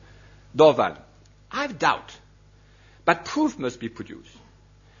 Dorval. I have doubt, but proof must be produced.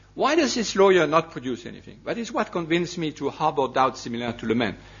 Why does this lawyer not produce anything? That is what convinced me to harbor doubts similar to Le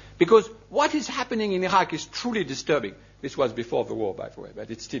Maine. Because what is happening in Iraq is truly disturbing. This was before the war, by the way, but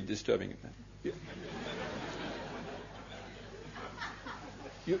it's still disturbing. Yeah.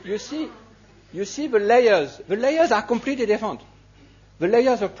 You see the layers. The layers are completely different. The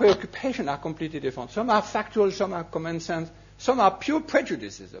layers of preoccupation are completely different. Some are factual, some are common sense, some are pure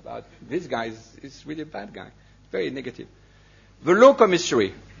prejudices about this guy is really a bad guy, very negative. The law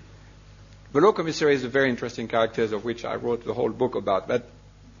commissary. The law commissary is a very interesting character of which I wrote the whole book about, but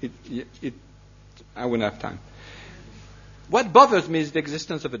I wouldn't have time. What bothers me is the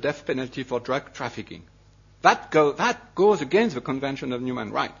existence of a death penalty for drug trafficking. That goes against the Convention of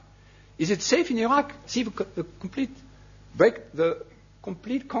Human Rights. Is it safe in Iraq? See the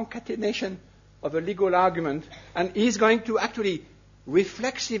complete concatenation of a legal argument, and he's going to actually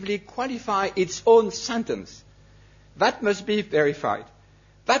reflexively qualify its own sentence. That must be verified.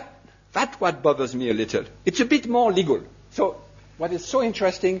 That's what bothers me a little. It's a bit more legal. So what is so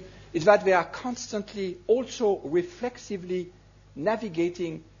interesting is that they are constantly also reflexively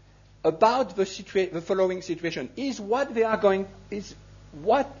navigating about the following situation. Is what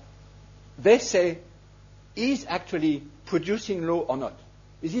they say is actually producing law or not?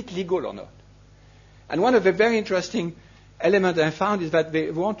 Is it legal or not? And one of the very interesting elements I found is that they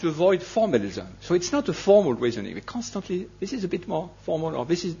want to avoid formalism. So it's not a formal reasoning. They constantly, this is a bit more formal, or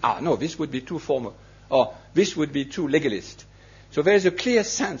this would be too formal, or this would be too legalist. So there is a clear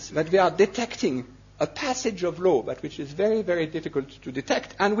sense that we are detecting a passage of law, but which is very, very difficult to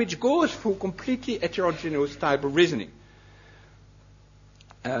detect, and which goes through completely heterogeneous type of reasoning.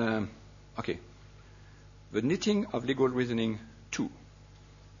 Okay. The knitting of legal reasoning 2.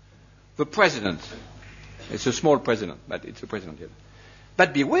 The president. It's a small president, but it's a president here.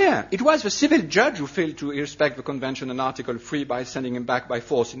 But beware, it was the civil judge who failed to respect the convention and Article 3 by sending him back by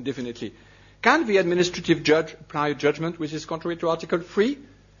force indefinitely. Can the administrative judge apply a judgment which is contrary to Article 3?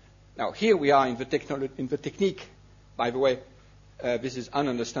 Now, here we are in the technique. By the way, this is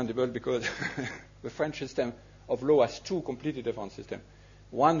ununderstandable because the French system of law has 2 completely different systems.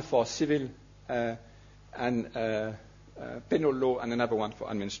 One for civil and penal law, and another one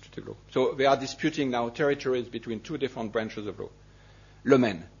for administrative law. So they are disputing now territories between 2 different branches of law. Le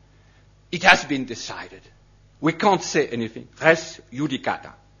Maine. It has been decided. We can't say anything. Res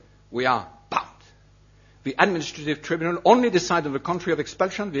judicata. We are bound. The administrative tribunal only decides on the country of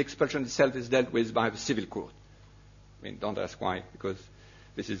expulsion. The expulsion itself is dealt with by the civil court. I mean, don't ask why, because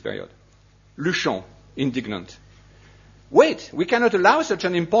this is very odd. Luchon, indignant. Wait, we cannot allow such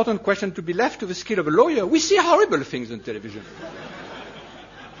an important question to be left to the skill of a lawyer. We see horrible things on television.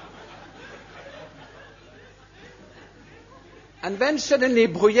 And then suddenly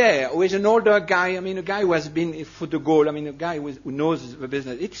Bruyère, who is an older guy, a guy who has been for de Gaulle, a guy who knows the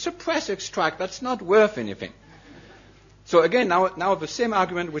business. It's a press extract that's not worth anything. So again, now the same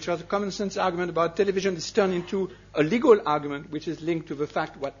argument, which was a common sense argument about television, is turned into a legal argument, which is linked to the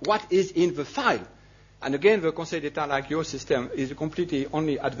fact what is in the file. And again, the Conseil d'État, like your system, is completely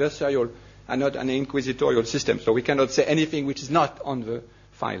only adversarial and not an inquisitorial system. So we cannot say anything which is not on the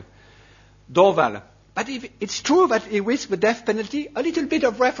file. Dorval. But if it's true that with the death penalty, a little bit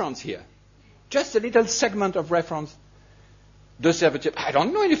of reference here. Just a little segment of reference. I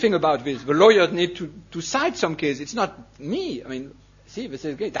don't know anything about this. The lawyers need to cite some case. It's not me. I mean, see, this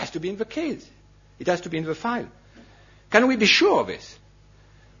is, it has to be in the case. It has to be in the file. Can we be sure of this?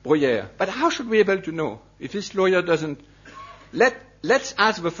 Bruyère. But how should we be able to know if this lawyer doesn't? Let's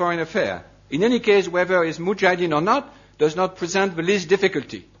ask the Foreign Affairs. In any case, whether it's Mujahideen or not, does not present the least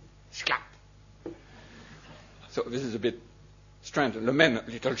difficulty. Slap. So this is a bit strange. Le Maine,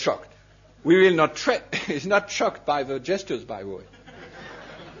 a little shocked. We will not he's not shocked by the gestures, by the way.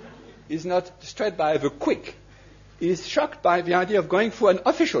 He's not struck by the quick. He's shocked by the idea of going through an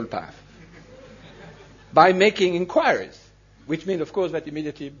official path. By making inquiries. Which means, of course, that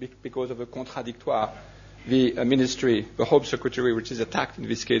immediately, because of a contradictoire, the ministry, the Home Secretary, which is attacked in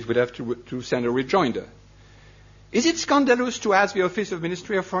this case, would have to send a rejoinder. Is it scandalous to ask the Office of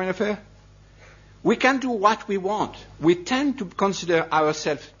Ministry of Foreign Affairs? We can do what we want. We tend to consider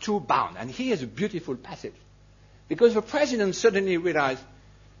ourselves too bound. And here's a beautiful passage. Because the President suddenly realized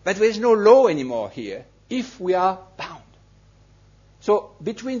that there is no law anymore here if we are bound. So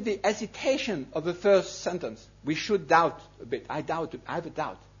between the hesitation of the first sentence, we should doubt a bit. I have a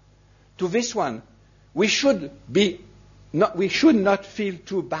doubt. To this one, we should not feel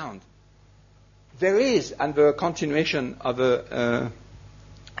too bound. There is, and the continuation of the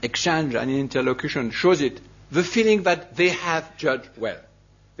exchange and interlocution shows it, the feeling that they have judged well.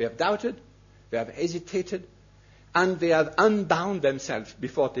 They have doubted, they have hesitated, and they have unbound themselves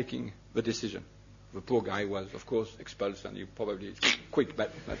before taking the decision. The poor guy was, of course, expelled, and he probably quick,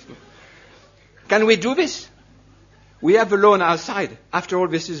 but that's not. Can we do this? We have the law on our side. After all,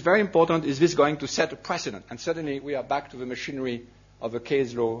 this is very important. Is this going to set a precedent? And suddenly we are back to the machinery of a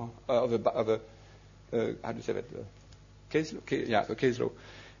case law, how do you say that? The case law.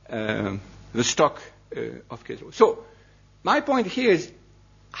 The stock of case law. So, my point here is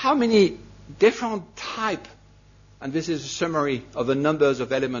how many different type, and this is a summary of the numbers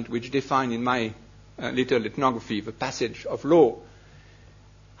of elements which define in my little ethnography the passage of law,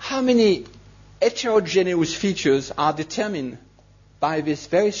 how many heterogeneous features are determined by this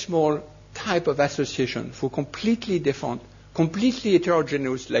very small type of association for completely different, completely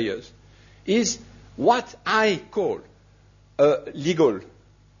heterogeneous layers, is what I call a legal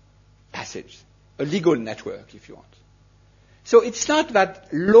passage, a legal network, if you want. So it's not that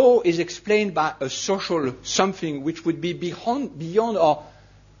law is explained by a social something which would be beyond or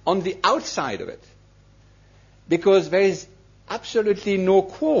on the outside of it, because there is absolutely no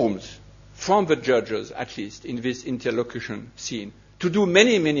quorums from the judges, at least, in this interlocution scene, to do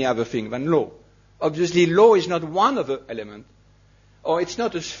many, many other things than law. Obviously, law is not one of the elements, or it's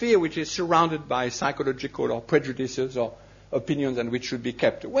not a sphere which is surrounded by psychological or prejudices or opinions and which should be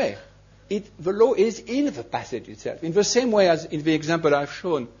kept away. The law is in the passage itself, in the same way as in the example I've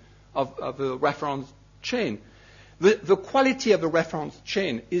shown of the reference chain. The quality of the reference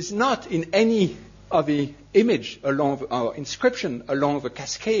chain is not in any of the image along or inscription along the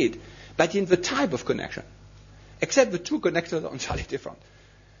cascade, but in the type of connection. Except the two connectors are entirely different.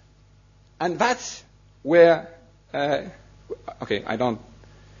 And that's where, let's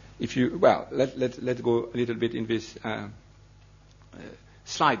go a little bit in this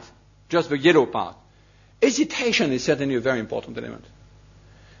slide. Just the yellow part. Hesitation is certainly a very important element.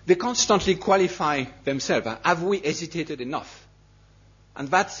 They constantly qualify themselves. Have we hesitated enough? And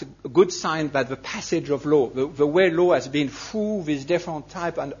that's a good sign that the passage of law, the way law has been through these different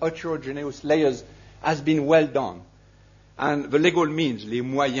type and heterogeneous layers, has been well done. And the legal means, les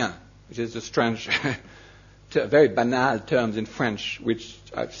moyens, which is a strange, very banal terms in French, which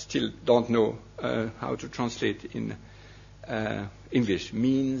I still don't know how to translate in English.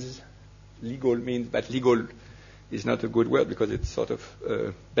 Means, legal means, but legal is not a good word because it sort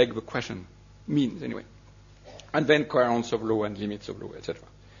of begs the question. Means, anyway. And then coherence of law and limits of law, etc.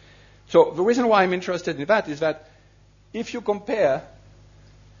 So the reason why I'm interested in that is that if you compare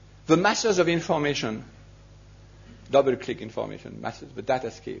the masses of information, double-click information, masses, the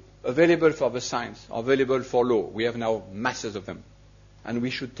datascape, available for the science, available for law, we have now masses of them. And we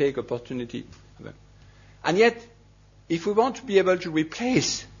should take opportunity of them. And yet, if we want to be able to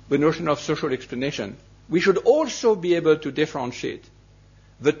replace the notion of social explanation, we should also be able to differentiate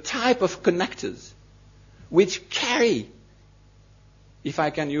the type of connectors which carry, if I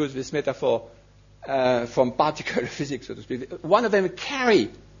can use this metaphor, from particle physics, so to speak. One of them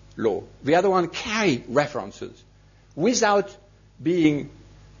carry law. The other one carry references without being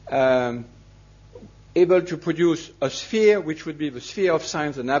able to produce a sphere which would be the sphere of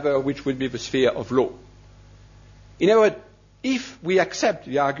science, another which would be the sphere of law. In other words, if we accept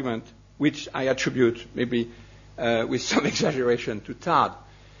the argument, which I attribute maybe with some exaggeration to Tarde,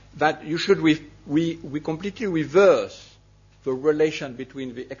 that we completely reverse the relation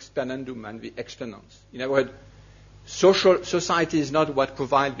between the explanandum and the explanans. In other words, society is not what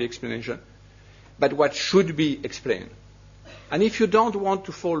provides the explanation, but what should be explained. And if you don't want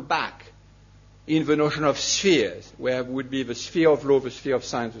to fall back in the notion of spheres, where would be the sphere of law, the sphere of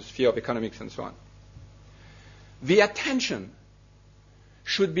science, the sphere of economics, and so on, the attention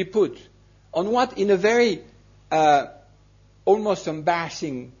should be put on what, in a very almost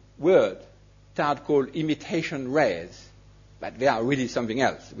embarrassing word, Tarde called imitation res, but they are really something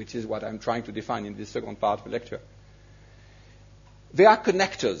else, which is what I'm trying to define in this second part of the lecture. They are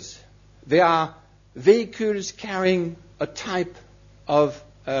connectors. They are vehicles carrying a type of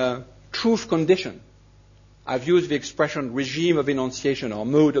truth condition. I've used the expression regime of enunciation or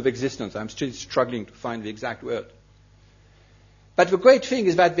mode of existence. I'm still struggling to find the exact word. But the great thing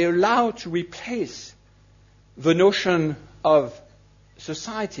is that they allow to replace the notion of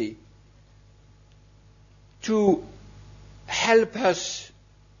society to help us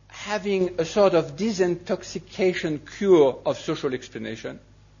having a sort of disintoxication cure of social explanation,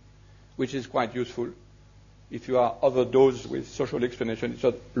 which is quite useful. If you are overdosed with social explanation, it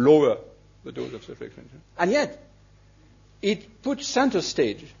sort of lower the dose of social explanation. And yet, it puts center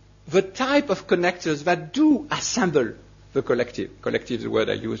stage the type of connectors that do assemble the collective. Collective is the word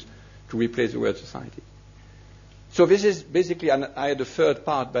I use to replace the word society. So this is basically, I had a third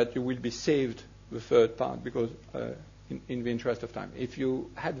part, but you will be saved the third part because in the interest of time. If you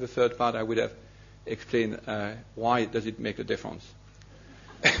had the third part, I would have explained why does it make a difference.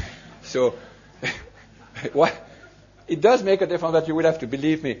 So, it does make a difference, but you would have to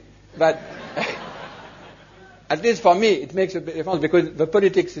believe me. But at least for me, it makes a difference because the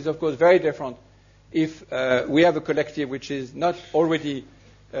politics is, of course, very different if we have a collective which is not already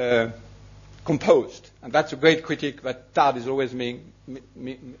composed. And that's a great critique that Tarde is always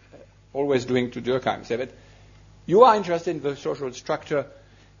always doing to Durkheim. Say that you are interested in the social structure,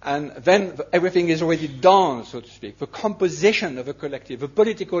 and then everything is already done, so to speak. The composition of a collective, the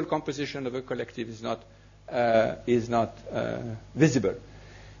political composition of a collective is not visible.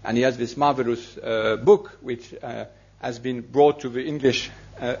 And he has this marvelous book which has been brought to the English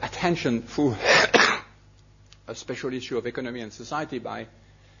attention through a special issue of Economy and Society by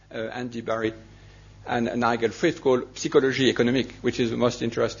Andy Barry and Nigel Frith called Psychologie économique, which is the most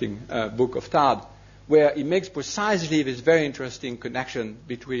interesting book of Tarde, where he makes precisely this very interesting connection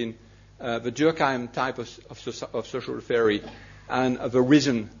between the Durkheim type of social theory and the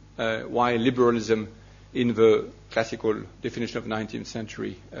reason why liberalism in the classical definition of the 19th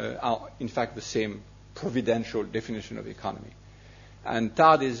century are in fact the same providential definition of economy. And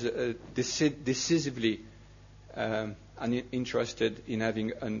Tarde is decisively interested in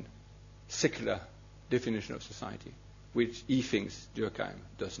having a secular definition of society, which he thinks Durkheim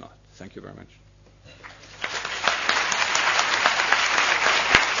does not. Thank you very much.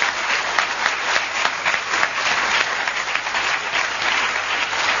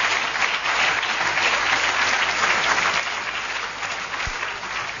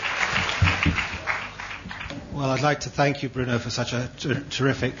 Well, I'd like to thank you, Bruno, for such a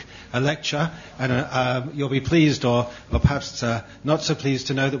terrific lecture. And you'll be pleased or perhaps not so pleased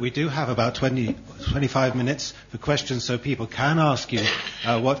to know that we do have about 25 minutes for questions so people can ask you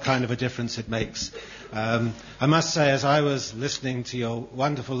what kind of a difference it makes. I must say, as I was listening to your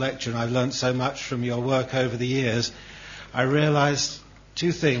wonderful lecture, and I've learned so much from your work over the years, I realized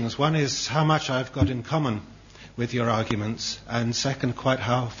two things. One is how much I've got in common with your arguments, and second, quite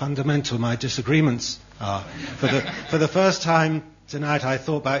how fundamental my disagreements are. For the first time tonight, I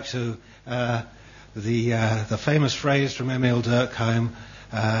thought back to the famous phrase from Emil Durkheim,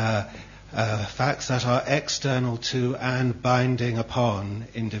 facts that are external to and binding upon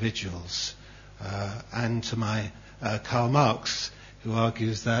individuals, and to my Karl Marx, who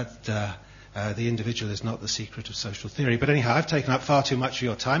argues that the individual is not the secret of social theory. But anyhow, I've taken up far too much of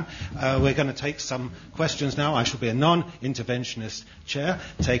your time. We're going to take some questions now. I shall be a non-interventionist chair,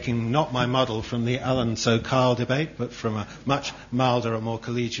 taking not my model from the Alan So-Karl debate, but from a much milder and more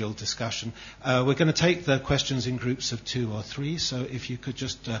collegial discussion. We're going to take the questions in groups of 2 or 3, so if you could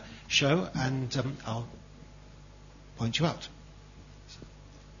just show, and I'll point you out.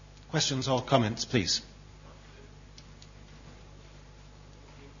 Questions or comments, please.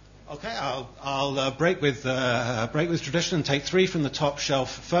 Okay, I'll break with tradition and take 3 from the top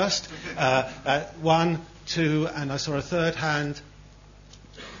shelf first. 1, 2, and I saw a third hand.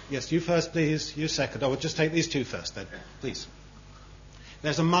 Yes, you first, please. You second. I will just take these 2 first, then, please.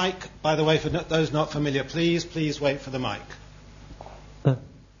 There's a mic, by the way, for those not familiar. Please wait for the mic.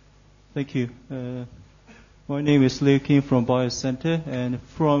 Thank you. My name is Liu Kim from Biocenter, and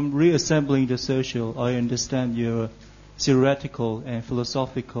from reassembling the social, I understand your theoretical and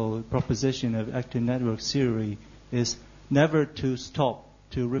philosophical proposition of active network theory is never to stop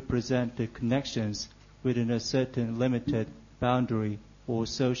to represent the connections within a certain limited boundary or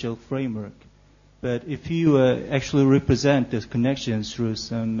social framework. But if you actually represent these connections through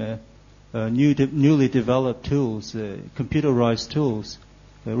some newly developed tools, computerized tools,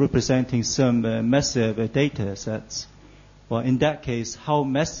 representing some massive data sets, well, in that case, how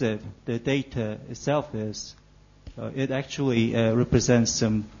massive the data itself is, it actually represents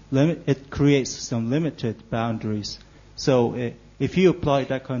it creates some limited boundaries. So if you apply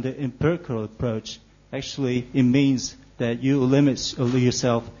that kind of empirical approach, actually it means that you limit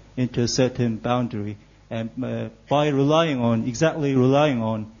yourself into a certain boundary. And by relying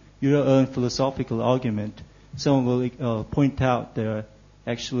on your own philosophical argument, someone will point out there are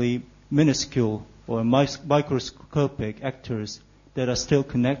actually minuscule or microscopic actors that are still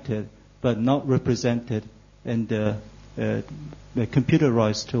connected but not represented in the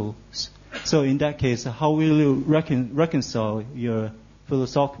computerized tools. So in that case, how will you reconcile your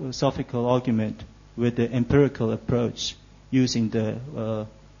philosophical argument with the empirical approach using the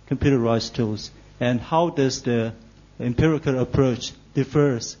computerized tools? And how does the empirical approach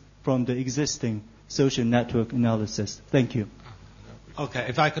differs from the existing social network analysis? Thank you. Okay,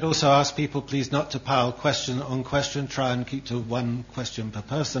 if I could also ask people, please, not to pile question on question. Try and keep to 1 question per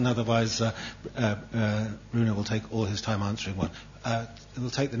person. Otherwise, Bruno will take all his time answering one. We'll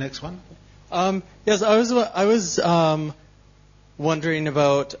take the next one. Yes, I was wondering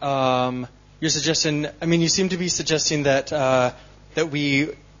about your suggestion. I mean, you seem to be suggesting that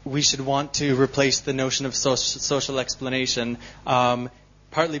we should want to replace the notion of social explanation,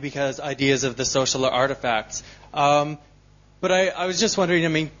 partly because ideas of the social are artifacts. But I was just wondering, I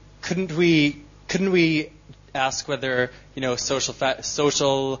mean, couldn't we ask whether,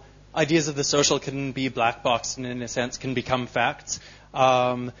 social ideas of the social can be black boxed and in a sense can become facts,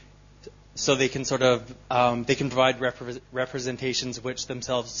 so they can they can provide representations which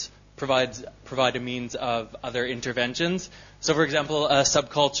themselves provide a means of other interventions. So, for example, a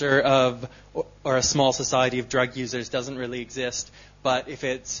subculture or a small society of drug users doesn't really exist, but if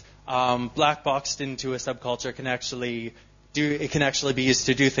it's black boxed into a subculture, it can actually be used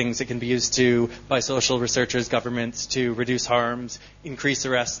to do things. It can be used by social researchers, governments, to reduce harms, increase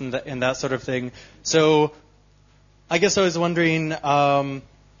arrests, and that sort of thing. So I guess I was wondering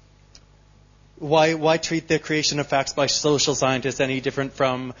why treat the creation of facts by social scientists any different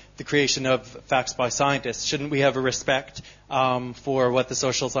from the creation of facts by scientists? Shouldn't we have a respect for what the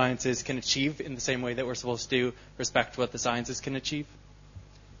social sciences can achieve in the same way that we're supposed to respect what the sciences can achieve?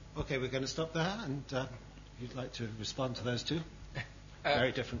 Okay, we're going to stop there, and you'd like to respond to those 2?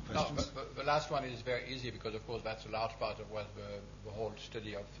 Very different questions. No, but the last one is very easy because, of course, that's a large part of what the whole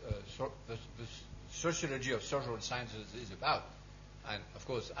study of the sociology of social sciences is about. And, of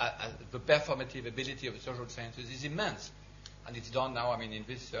course, the performative ability of the social sciences is immense. And it's done now, I mean, in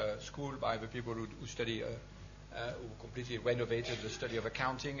this school by the people who study, who completely renovated the study of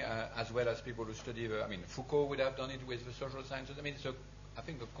accounting, as well as people who study, Foucault would have done it with the social sciences. I mean, so I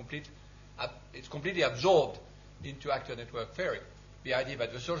think it's completely absorbed into actor network theory. The idea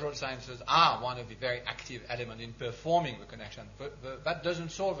that the social sciences are one of the very active elements in performing the connection. But that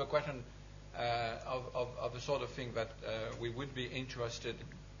doesn't solve the question of the sort of thing that we would be interested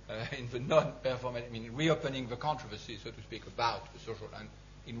in the non-performative, reopening the controversy, so to speak, about the social. And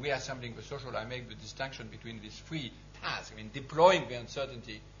in reassembling the social, I make the distinction between these 3 paths. Deploying the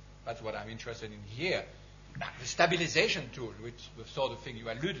uncertainty, that's what I'm interested in here. The stabilization tool, which the sort of thing you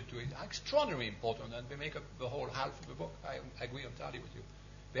alluded to, is extraordinarily important, and they make up the whole half of the book. I agree entirely with you.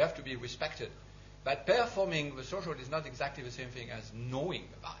 They have to be respected. But performing the social is not exactly the same thing as knowing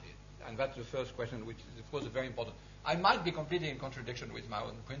about it. And that's the first question, which is, of course, very important. I might be completely in contradiction with my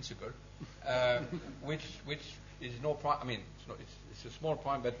own principle, which is no point. It's a small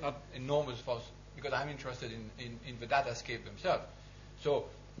point, but not enormous for us, because I'm interested in the datascape themselves. So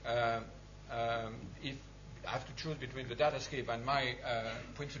if I have to choose between the datascape and my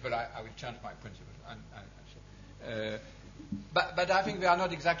principle, I will change my principle. But I think they are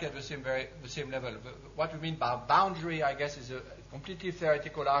not exactly at the same level. What we mean by boundary, I guess, is a completely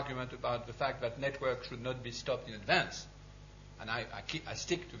theoretical argument about the fact that networks should not be stopped in advance. and I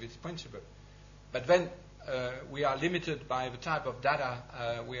stick to this principle. But then we are limited by the type of data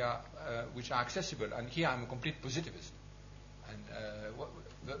which are accessible, and here I'm a complete positivist. And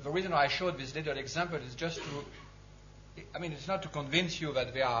the reason why I showed this little example is just to, it's not to convince you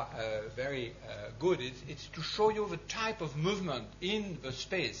that they are very good. It's to show you the type of movement in the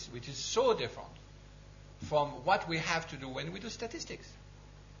space which is so different from what we have to do when we do statistics.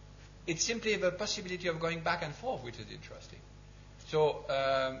 It's simply the possibility of going back and forth which is interesting. So,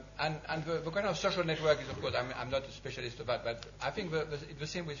 and the kind of social network is, of course, I'm not a specialist of that, but I think the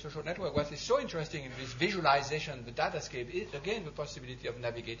same with social network. What is so interesting in this visualization, the datascape, is again the possibility of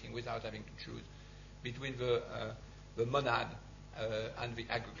navigating without having to choose between the monad and the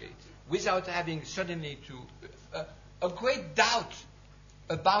aggregate, without having suddenly to a great doubt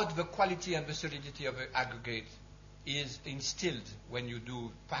about the quality and the solidity of the aggregate is instilled when you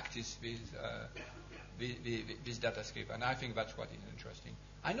do practice with this datascape, and I think that's what is interesting.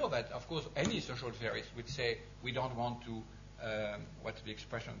 I know that, of course, any social theorist would say we don't want to, what's the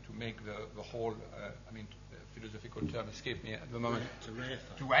expression, to make the whole, philosophical term escape me at the moment. To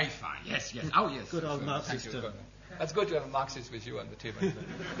reify. To reify, yes. Oh, yes. Good old Marxist term. That's good to have a Marxist with you on the table.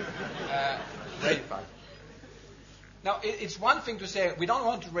 Reify. Now, it's one thing to say we don't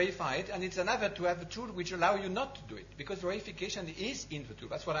want to reify it, and it's another to have a tool which allow you not to do it, because reification is in the tool.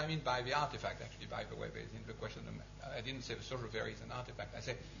 That's what I mean by the artifact, actually, by the way, in the question. I didn't say the social theory is an artifact. I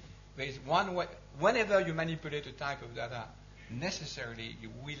say there is one way. Whenever you manipulate a type of data, necessarily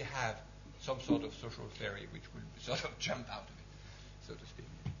you will have some sort of social theory which will sort of jump out of it, so to speak.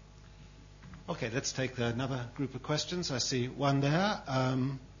 Okay, let's take another group of questions. I see one there,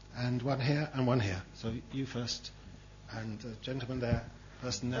 and one here, and one here. So you first. And gentleman there,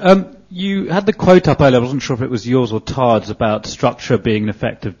 person there. You had the quote up earlier, I wasn't sure if it was yours or Tarde's, about structure being an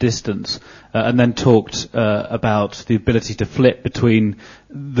effect of distance, and then talked about the ability to flip between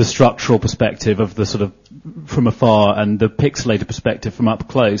the structural perspective of the sort of from afar and the pixelated perspective from up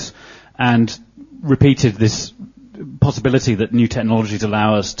close, and repeated this possibility that new technologies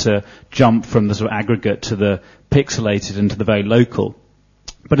allow us to jump from the sort of aggregate to the pixelated and to the very local.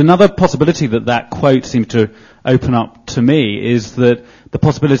 But another possibility that quote seemed to open up to me is that the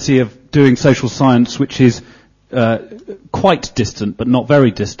possibility of doing social science which is quite distant but not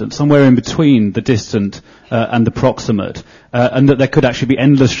very distant, somewhere in between the distant and the proximate, and that there could actually be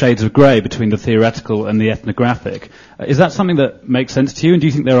endless shades of grey between the theoretical and the ethnographic. Is that something that makes sense to you, and do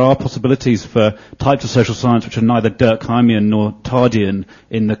you think there are possibilities for types of social science which are neither Durkheimian nor Tardian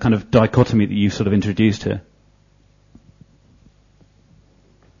in the kind of dichotomy that you sort of introduced here?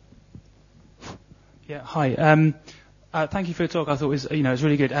 Yeah, hi. Thank you for your talk. I thought it was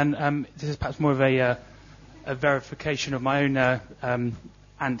really good. And this is perhaps more of a verification of my own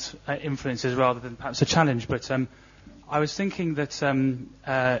influences rather than perhaps a challenge. But I was thinking that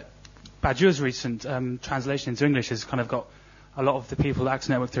Badiou's recent translation into English has kind of got a lot of the people that act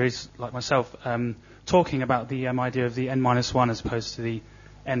in network theories, like myself, talking about the idea of the n-1 as opposed to the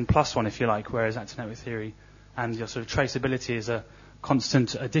n+1, if you like, whereas active network theory and your sort of traceability is a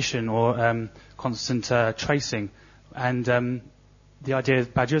constant addition or constant tracing, and the idea,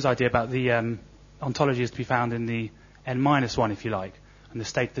 Badiou's idea about the ontology is to be found in the n-1, if you like, and the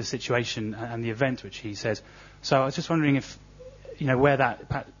state of the situation and the event which he says. So I was just wondering if where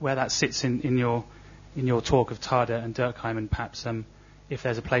that sits in your talk of Tarde and Durkheim, and perhaps if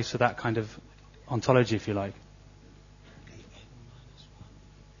there's a place for that kind of ontology, if you like.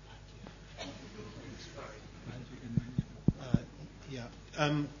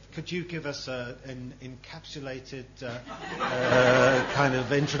 Could you give us an encapsulated kind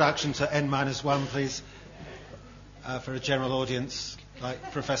of introduction to n-1, please, for a general audience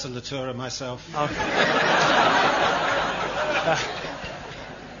like Professor Latour and myself?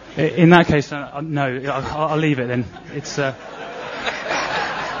 In that case, no, I'll leave it then. It's okay.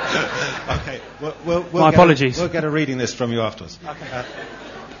 My apologies. We'll get a reading list from you afterwards. Okay.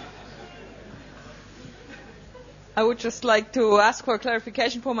 I would just like to ask for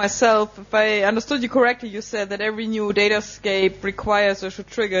clarification for myself. If I understood you correctly, you said that every new datascape requires or should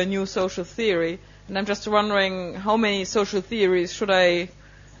trigger a new social theory. And I'm just wondering how many social theories should I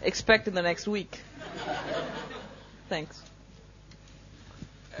expect in the next week? Thanks.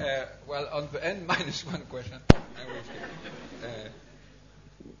 Well, on the n-1 question,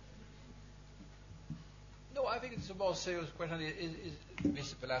 no, I think it's a more serious question.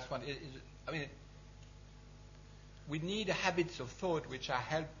 Is the last one? We need habits of thought which are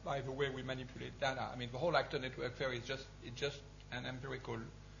helped by the way we manipulate data. The whole actor network theory is just an empirical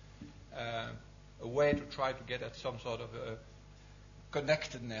a way to try to get at some sort of a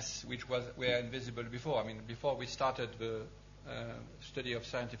connectedness which were invisible before. Before we started the study of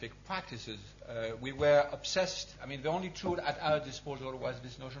scientific practices, we were obsessed. I mean, the only tool at our disposal was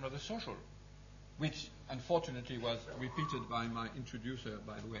this notion of the social, which unfortunately was repeated by my introducer,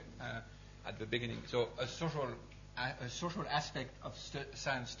 by the way, at the beginning. So a social aspect of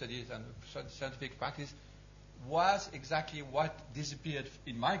science studies and scientific practice was exactly what disappeared,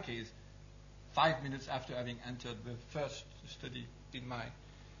 in my case, 5 minutes after having entered the first study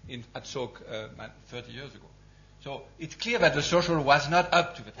at SOC 30 years ago. So it's clear that the social was not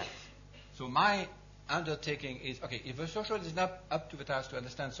up to the task. So my undertaking is, okay, if the social is not up to the task to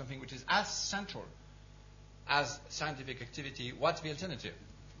understand something which is as central as scientific activity, what's the alternative?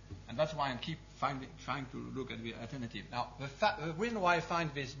 And that's why I keep trying to look at the alternative. Now, the reason why I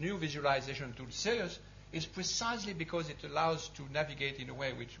find this new visualization tool serious is precisely because it allows to navigate in a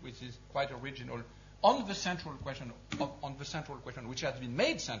way which is quite original on the central question, which has been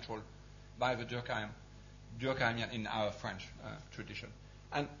made central by the Durkheimian in our French tradition.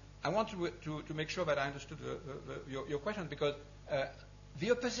 And I want to make sure that I understood your question, because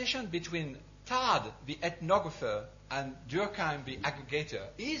the opposition between Tarde, the ethnographer, and Durkheim, the aggregator,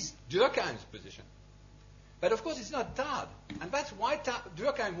 is Durkheim's position. But of course it's not Tarde. And that's why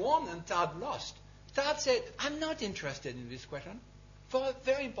Durkheim won and Tarde lost. Tarde said, I'm not interested in this question for a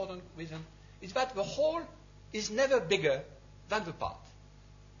very important reason. Is that the whole is never bigger than the part.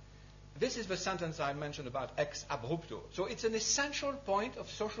 This is the sentence I mentioned about ex abrupto. So it's an essential point of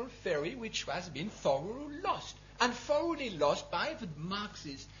social theory which has been thoroughly lost. And thoroughly lost by the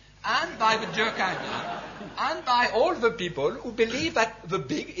Marxists and by the Durkheimian and by all the people who believe that the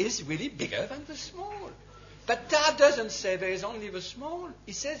big is really bigger than the small. But Tarde doesn't say there is only the small.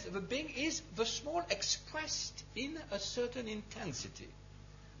 He says the big is the small expressed in a certain intensity.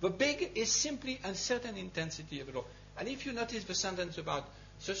 The big is simply a certain intensity of it all. And if you notice the sentence about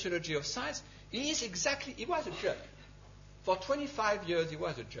sociology of science, he was a judge. For 25 years he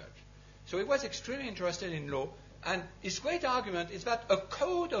was a judge. So he was extremely interested in law, and his great argument is that a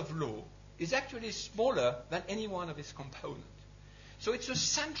code of law is actually smaller than any one of its components. So it's a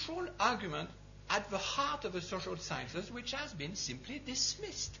central argument at the heart of the social sciences which has been simply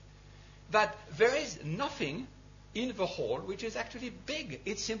dismissed. That there is nothing in the whole which is actually big.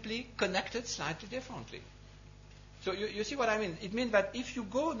 It's simply connected slightly differently. So you see what I mean? It means that if you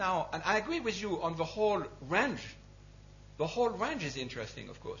go now, and I agree with you on the whole range is interesting,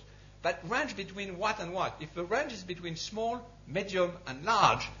 of course. But range between what and what? If the range is between small, medium, and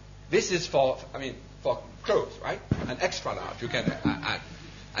large, this is for clothes, right? And extra large, you can add.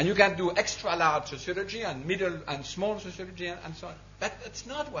 And you can do extra large sociology and middle and small sociology and so on. That's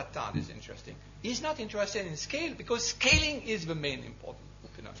not what Tarde is interested in. He's not interested in scale, because scaling is the main important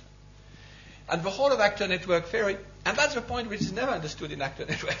phenomenon. And the whole of actor network theory, and that's the point which is never understood in actor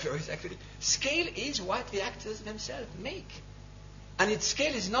network theories actually, scale is what the actors themselves make. And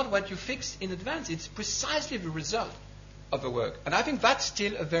scale is not what you fix in advance. It's precisely the result of the work. And I think that's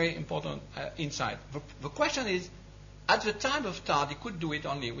still a very important insight. The question is, at the time of Tarde, he could do it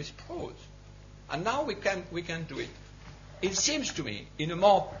only with prose. And now we can do it, it seems to me, in a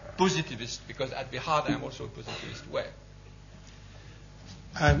more positivist, because at the heart I am also a positivist way.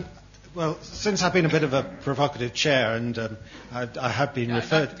 Well, since I've been a bit of a provocative chair, and I have been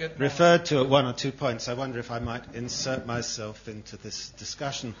referred to at one or 2 points, I wonder if I might insert myself into this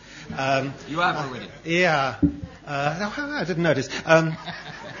discussion. You have already. Yeah. I didn't notice.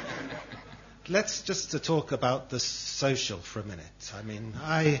 Let's just talk about the social for a minute. I mean,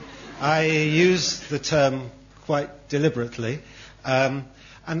 I use the term quite deliberately, and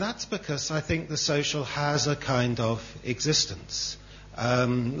that's because I think the social has a kind of existence.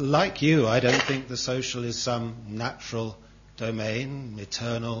 Like you, I don't think the social is some natural domain,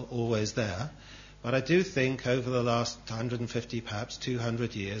 eternal, always there. But I do think over the last 150, perhaps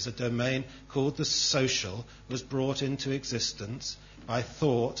 200 years, a domain called the social was brought into existence by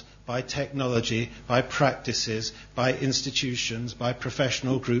thought, by technology, by practices, by institutions, by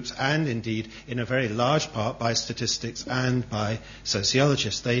professional groups, and indeed, in a very large part, by statistics and by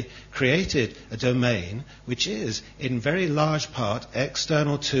sociologists. They created a domain which is, in very large part,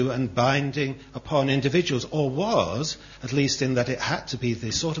 external to and binding upon individuals, or was, at least in that it had to be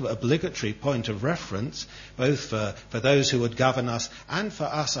the sort of obligatory point of reference, both for those who would govern us and for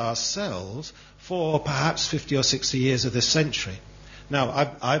us ourselves, for perhaps 50 or 60 years of this century.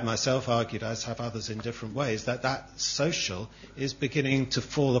 Now, I myself argued, as have others in different ways, that social is beginning to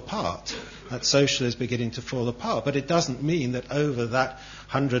fall apart. That social is beginning to fall apart. But it doesn't mean that over that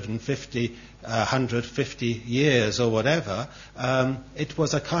 150 years or whatever, it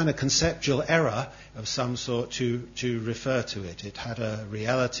was a kind of conceptual error of some sort to refer to it. It had a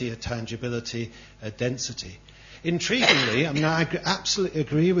reality, a tangibility, a density. Intriguingly, I mean, I absolutely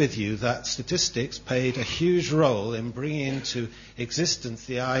agree with you that statistics played a huge role in bringing into existence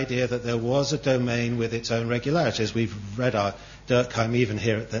the idea that there was a domain with its own regularities. We've read our Durkheim even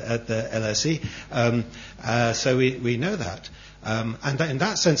here at the LSE, so we know that. And in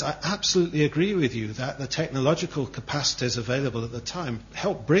that sense, I absolutely agree with you that the technological capacities available at the time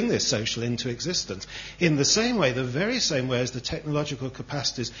helped bring this social into existence. In the same way, the very same way as the technological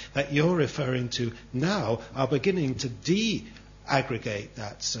capacities that you're referring to now are beginning to de-aggregate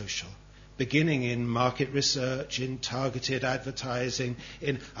that social, beginning in market research, in targeted advertising,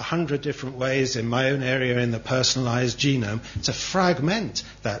 in 100 different ways, in my own area, in the personalized genome, to fragment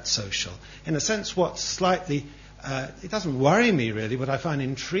that social. In a sense, what's slightly it doesn't worry me really. What I find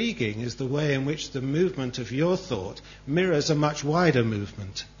intriguing is the way in which the movement of your thought mirrors a much wider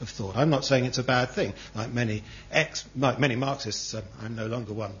movement of thought. I'm not saying it's a bad thing. Like many Marxists, I'm no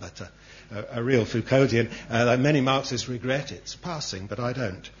longer one, but a real Foucauldian, like many Marxists regret its passing, but I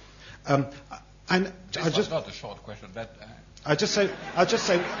don't. And this was not a short question, but I'll just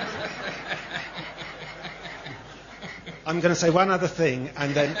say. I'm going to say one other thing,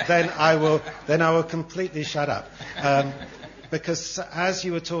 and then I will completely shut up. Because as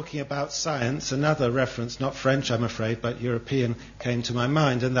you were talking about science, another reference, not French, I'm afraid, but European, came to my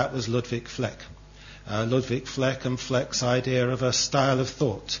mind, and that was Ludwig Fleck. Ludwig Fleck and Fleck's idea of a style of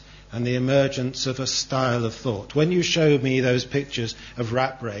thought and the emergence of a style of thought. When you show me those pictures of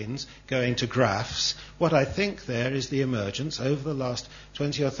rat brains going to graphs, what I think there is the emergence over the last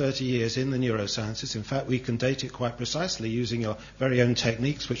 20 or 30 years in the neurosciences, in fact we can date it quite precisely using your very own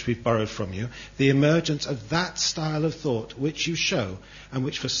techniques which we've borrowed from you, the emergence of that style of thought which you show, and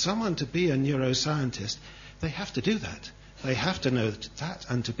which for someone to be a neuroscientist, they have to do that. They have to know that,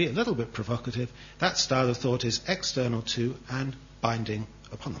 and to be a little bit provocative, that style of thought is external to and binding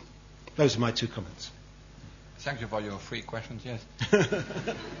upon them. Those are my 2 comments. Thank you for your 3 questions, yes.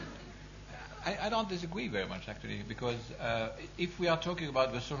 I don't disagree very much, actually, because if we are talking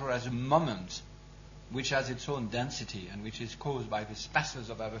about the social as a moment which has its own density and which is caused by the spaces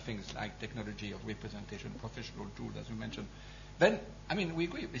of other things like technology of representation, professional tools, as you mentioned, then, I mean, we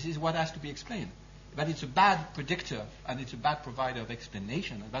agree. This is what has to be explained. But it's a bad predictor and it's a bad provider of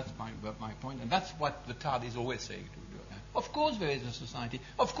explanation, and that's my point. And that's what the Tarde is always saying to do. Of course there is a society.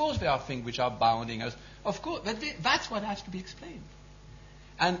 Of course there are things which are bounding us. Of course, but that's what has to be explained.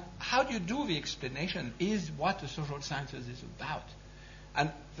 And how do you do the explanation is what the social sciences is about. And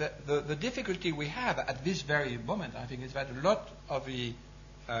the difficulty we have at this very moment, I think, is that a lot of the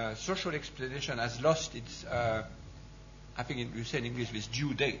social explanation has lost its, I think you say in English, this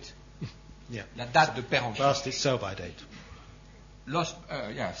due date. Yeah. La date de péremption. Lost its sell-by date. Lost,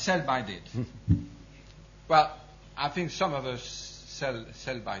 sell-by date. Well, I think some of us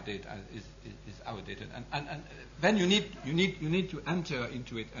sell-by date is outdated, and then you need to enter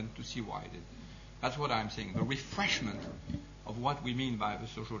into it and to see why it is. That's what I'm saying. The refreshment of what we mean by the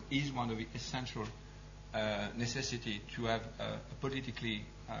social is one of the essential necessity to have a politically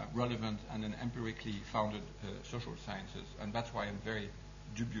relevant and an empirically founded social sciences, and that's why I'm very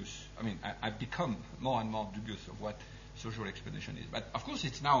dubious. I mean, I've become more and more dubious of what social explanation is. But of course,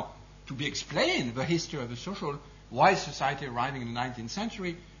 it's now to be explained the history of the social. Why is society arriving in the 19th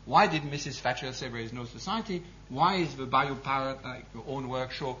century? Why did Mrs. Thatcher say there is no society? Why is the biopilot, like your own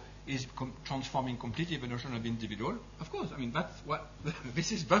work show, is transforming completely the notion of individual? Of course, I mean, that's what,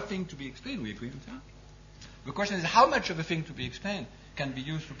 this is the thing to be explained, we agree with that. The question is how much of the thing to be explained can be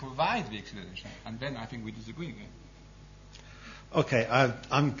used to provide the explanation? And then I think we disagree again. Okay,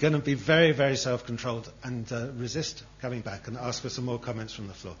 I'm going to be very, very self-controlled and resist coming back and ask for some more comments from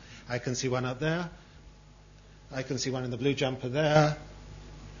the floor. I can see one up there. I can see one in the blue jumper there.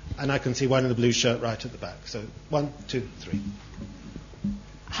 And I can see one in the blue shirt right at the back. So 1, 2, 3.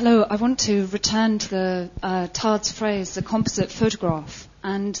 Hello, I want to return to the Tarde's phrase, the composite photograph.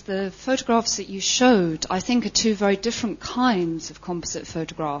 And the photographs that you showed, I think, are 2 very different kinds of composite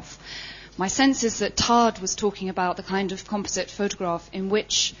photograph. My sense is that Tarde was talking about the kind of composite photograph in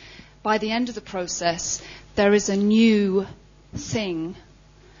which, by the end of the process, there is a new thing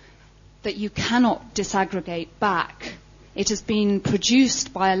that you cannot disaggregate back. It has been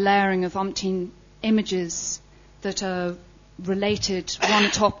produced by a layering of umpteen images that are related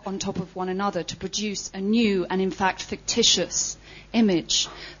on top of one another to produce a new and, in fact, fictitious image.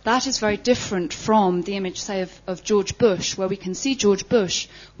 That is very different from the image, say, of George Bush, where we can see George Bush,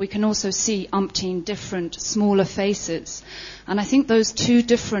 we can also see umpteen different, smaller faces. And I think those 2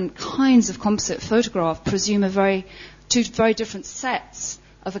 different kinds of composite photograph presume 2 very different sets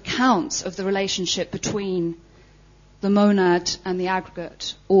of accounts of the relationship between the monad and the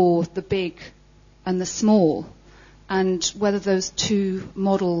aggregate, or the big and the small. and whether those two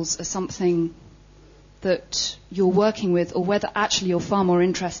models are something that you're working with, or whether actually you're far more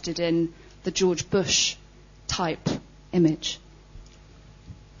interested in the George Bush type image.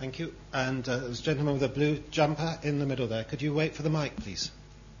 Thank you. And there's a gentleman with a blue jumper in the middle there. Could you wait for the mic, please?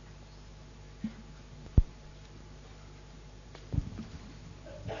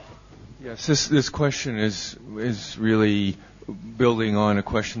 Yes, this question is really building on a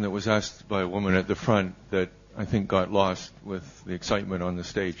question that was asked by a woman at the front that I think got lost with the excitement on the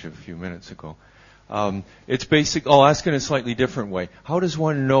stage a few minutes ago. It's basic. I'll ask in a slightly different way. How does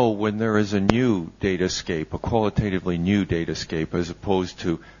one know when there is a new datascape, a qualitatively new datascape, as opposed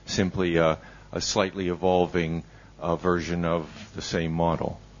to simply a slightly evolving version of the same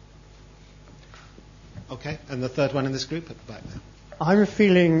model? Okay, and the third one in this group at the back there. I'm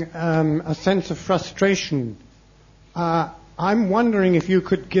feeling a sense of frustration. I'm wondering if you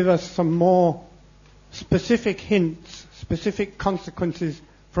could give us some more specific hints, specific consequences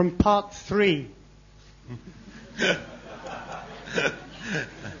from part 3.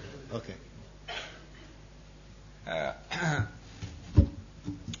 Okay.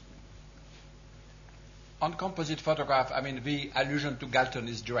 On composite photograph, I mean, the allusion to Galton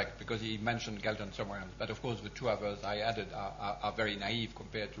is direct because he mentioned Galton somewhere else. But of course, the two others I added are very naive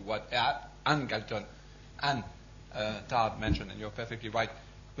compared to what Anne Galton and Tarde mentioned, and you're perfectly right.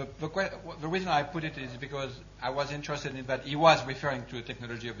 The reason I put it is because I was interested in that he was referring to a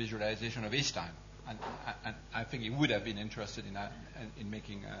technology of visualization of his time, and I think he would have been interested in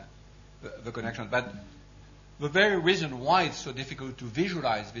making the connection. But the very reason why it's so difficult to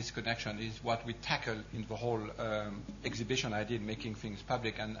visualize this connection is what we tackle in the whole exhibition I did, Making Things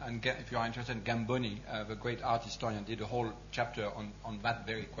Public. And if you are interested, Gamboni, the great art historian, did a whole chapter on that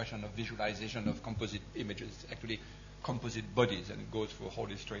very question of visualization of composite images, actually composite bodies, and it goes through a whole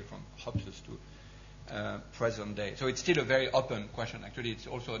history from Hobbes to present day. So it's still a very open question. Actually, it's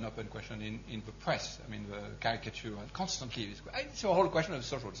also an open question in the press. I mean, the caricature constantly. It's a whole question of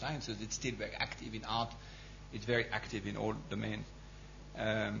social sciences. It's still very active in art. It's very active in all domains.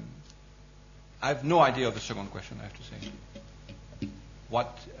 I have no idea of the second question, I have to say.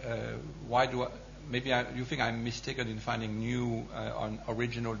 Why do you think I'm mistaken in finding new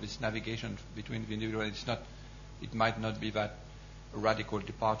original this navigation between the individual? It might not be that radical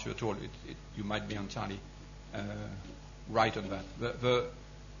departure at all. You might be entirely right on that.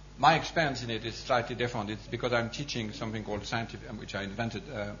 My experience in it is slightly different. It's because I'm teaching something called scientific, which I invented,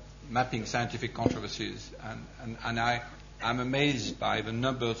 mapping scientific controversies, and I'm amazed by the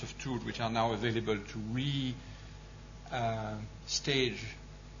numbers of tools which are now available to stage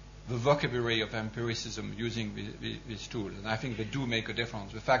the vocabulary of empiricism using these tools, and I think they do make a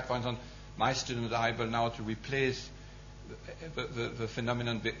difference. The fact, for instance, my students are able now to replace the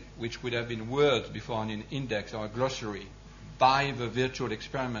phenomenon which would have been words before on an index or a glossary by the virtual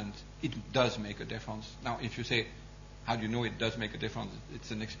experiment. It does make a difference. Now, if you say, how do you know it does make a difference?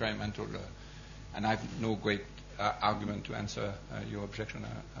 It's an experimental, and I have no great argument to answer your objection,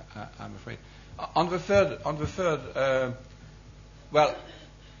 I'm afraid. On the third, well,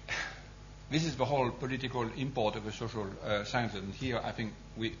 this is the whole political import of the social sciences, and here I think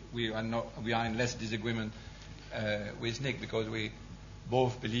we are in less disagreement with Nick, because we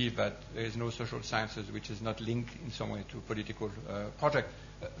both believe that there is no social sciences which is not linked in some way to a political project.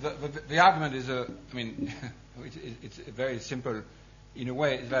 The argument is, it's very simple in a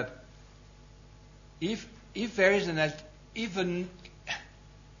way, is that if there is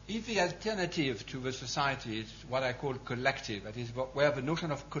if the alternative to the society is what I call collective, that is where the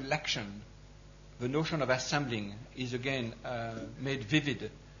notion of collection, the notion of assembling is again made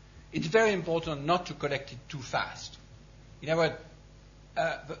vivid, it's very important not to collect it too fast. In other words,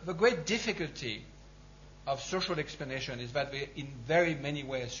 the great difficulty of social explanation is that they, in very many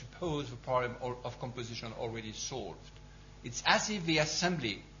ways, suppose the problem of composition already solved. It's as if the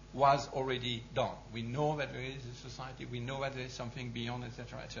assembly was already done. We know that there is a society, we know that there is something beyond,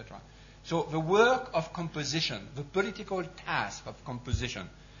 etc., etc. So the work of composition, the political task of composition,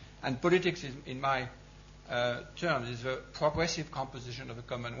 and politics is, in my terms, is the progressive composition of a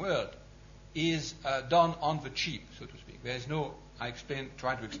common world, is done on the cheap, so to speak. There is no,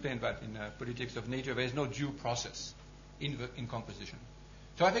 try to explain that in politics of nature, there is no due process in composition.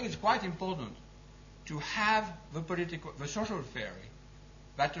 So I think it's quite important to have the social theory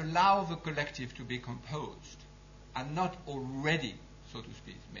that allow the collective to be composed and not already, so to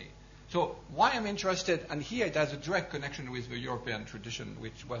speak, made. So why I'm interested, and here it has a direct connection with the European tradition,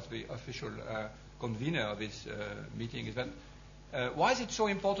 which was the official convener of this meeting, is that why is it so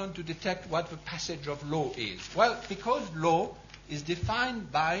important to detect what the passage of law is? Well, because law is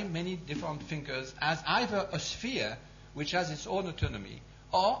defined by many different thinkers as either a sphere which has its own autonomy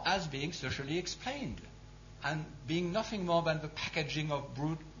or as being socially explained and being nothing more than the packaging of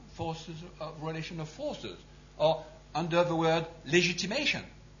brute forces, relation of forces, or under the word legitimation.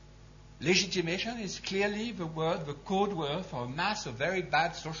 Legitimation is clearly the code word for a mass of very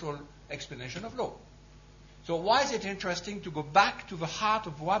bad social explanation of law. So why is it interesting to go back to the heart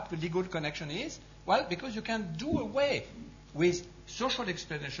of what the legal connection is? Well, because you can do away with social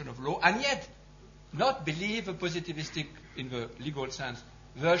explanation of law and yet not believe a positivistic, in the legal sense,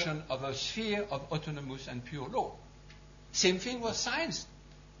 version of a sphere of autonomous and pure law. Same thing with science.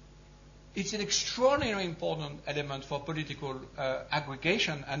 It's an extraordinarily important element for political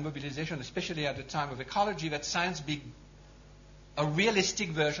aggregation and mobilization, especially at the time of ecology, that science be a realistic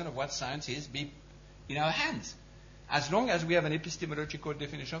version of what science is, be in our hands. As long as we have an epistemological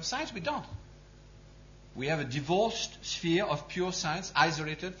definition of science, we don't. We have a divorced sphere of pure science,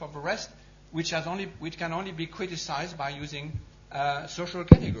 isolated from the rest, which can only be criticized by using social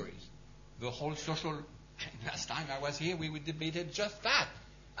categories. The whole social... Last time I was here, we debated just that.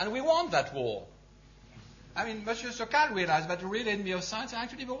 And we won that war. I mean, Monsieur Sokal realized that the real enemy of science is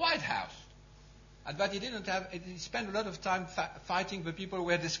actually the White House. And that he spent a lot of time fighting the people who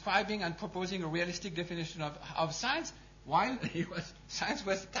were describing and proposing a realistic definition of science, while science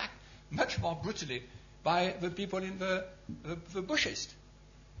was attacked much more brutally by the people in the bushes.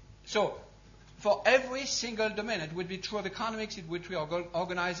 So, for every single domain, it would be true of economics, it would be true of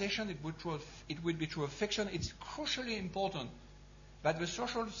organization, it would be true of fiction. It's crucially important that the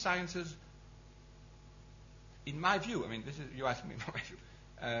social sciences, in my view, I mean, you asked me for my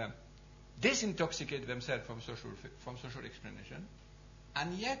view, disintoxicate themselves from social explanation,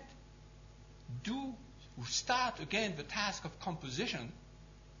 and yet do start again the task of composition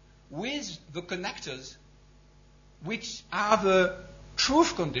with the connectors which are the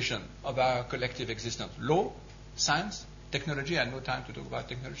truth condition of our collective existence. Law, science, technology, I had no time to talk about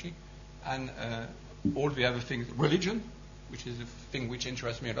technology, and all the other things, religion, which is a thing which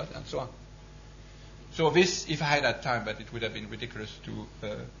interests me a lot, and so on. So this, if I had had time, but it would have been ridiculous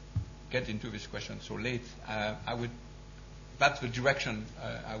to get into this question so late, that's the direction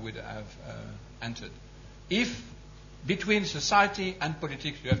I would have entered. If between society and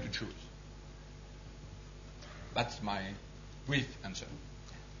politics you have to choose. That's my brief answer.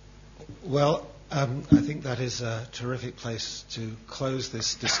 Well, I think that is a terrific place to close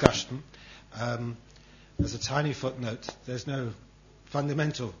this discussion. As a tiny footnote, there's no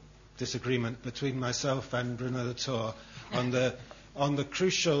fundamental disagreement between myself and Bruno Latour on the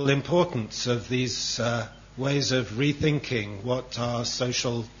crucial importance of these ways of rethinking what our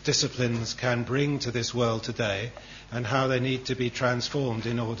social disciplines can bring to this world today and how they need to be transformed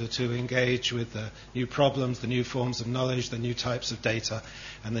in order to engage with the new problems, the new forms of knowledge, the new types of data,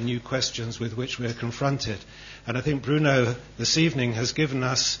 and the new questions with which we're confronted. And I think Bruno this evening has given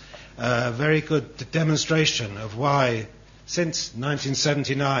us a very good demonstration of why, since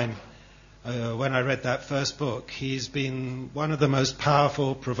 1979, when I read that first book, he's been one of the most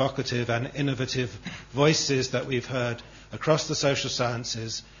powerful, provocative, and innovative voices that we've heard across the social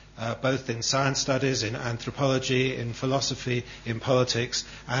sciences, both in science studies, in anthropology, in philosophy, in politics,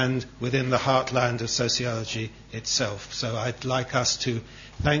 and within the heartland of sociology itself. So I'd like us to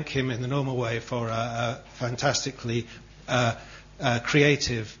thank him in the normal way for a fantastically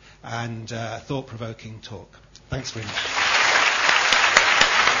creative and thought-provoking talk. Thanks very much.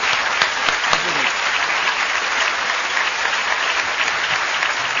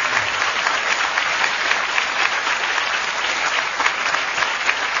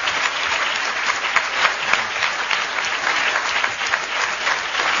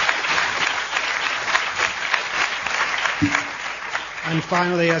 And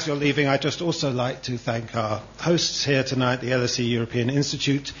finally, as you're leaving, I'd just also like to thank our hosts here tonight, the LSE European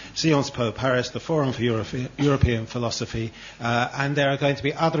Institute, Sciences Po Paris, the Forum for European Philosophy, and there are going to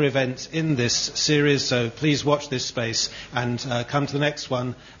be other events in this series, so please watch this space and come to the next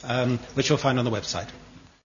one, which you'll find on the website.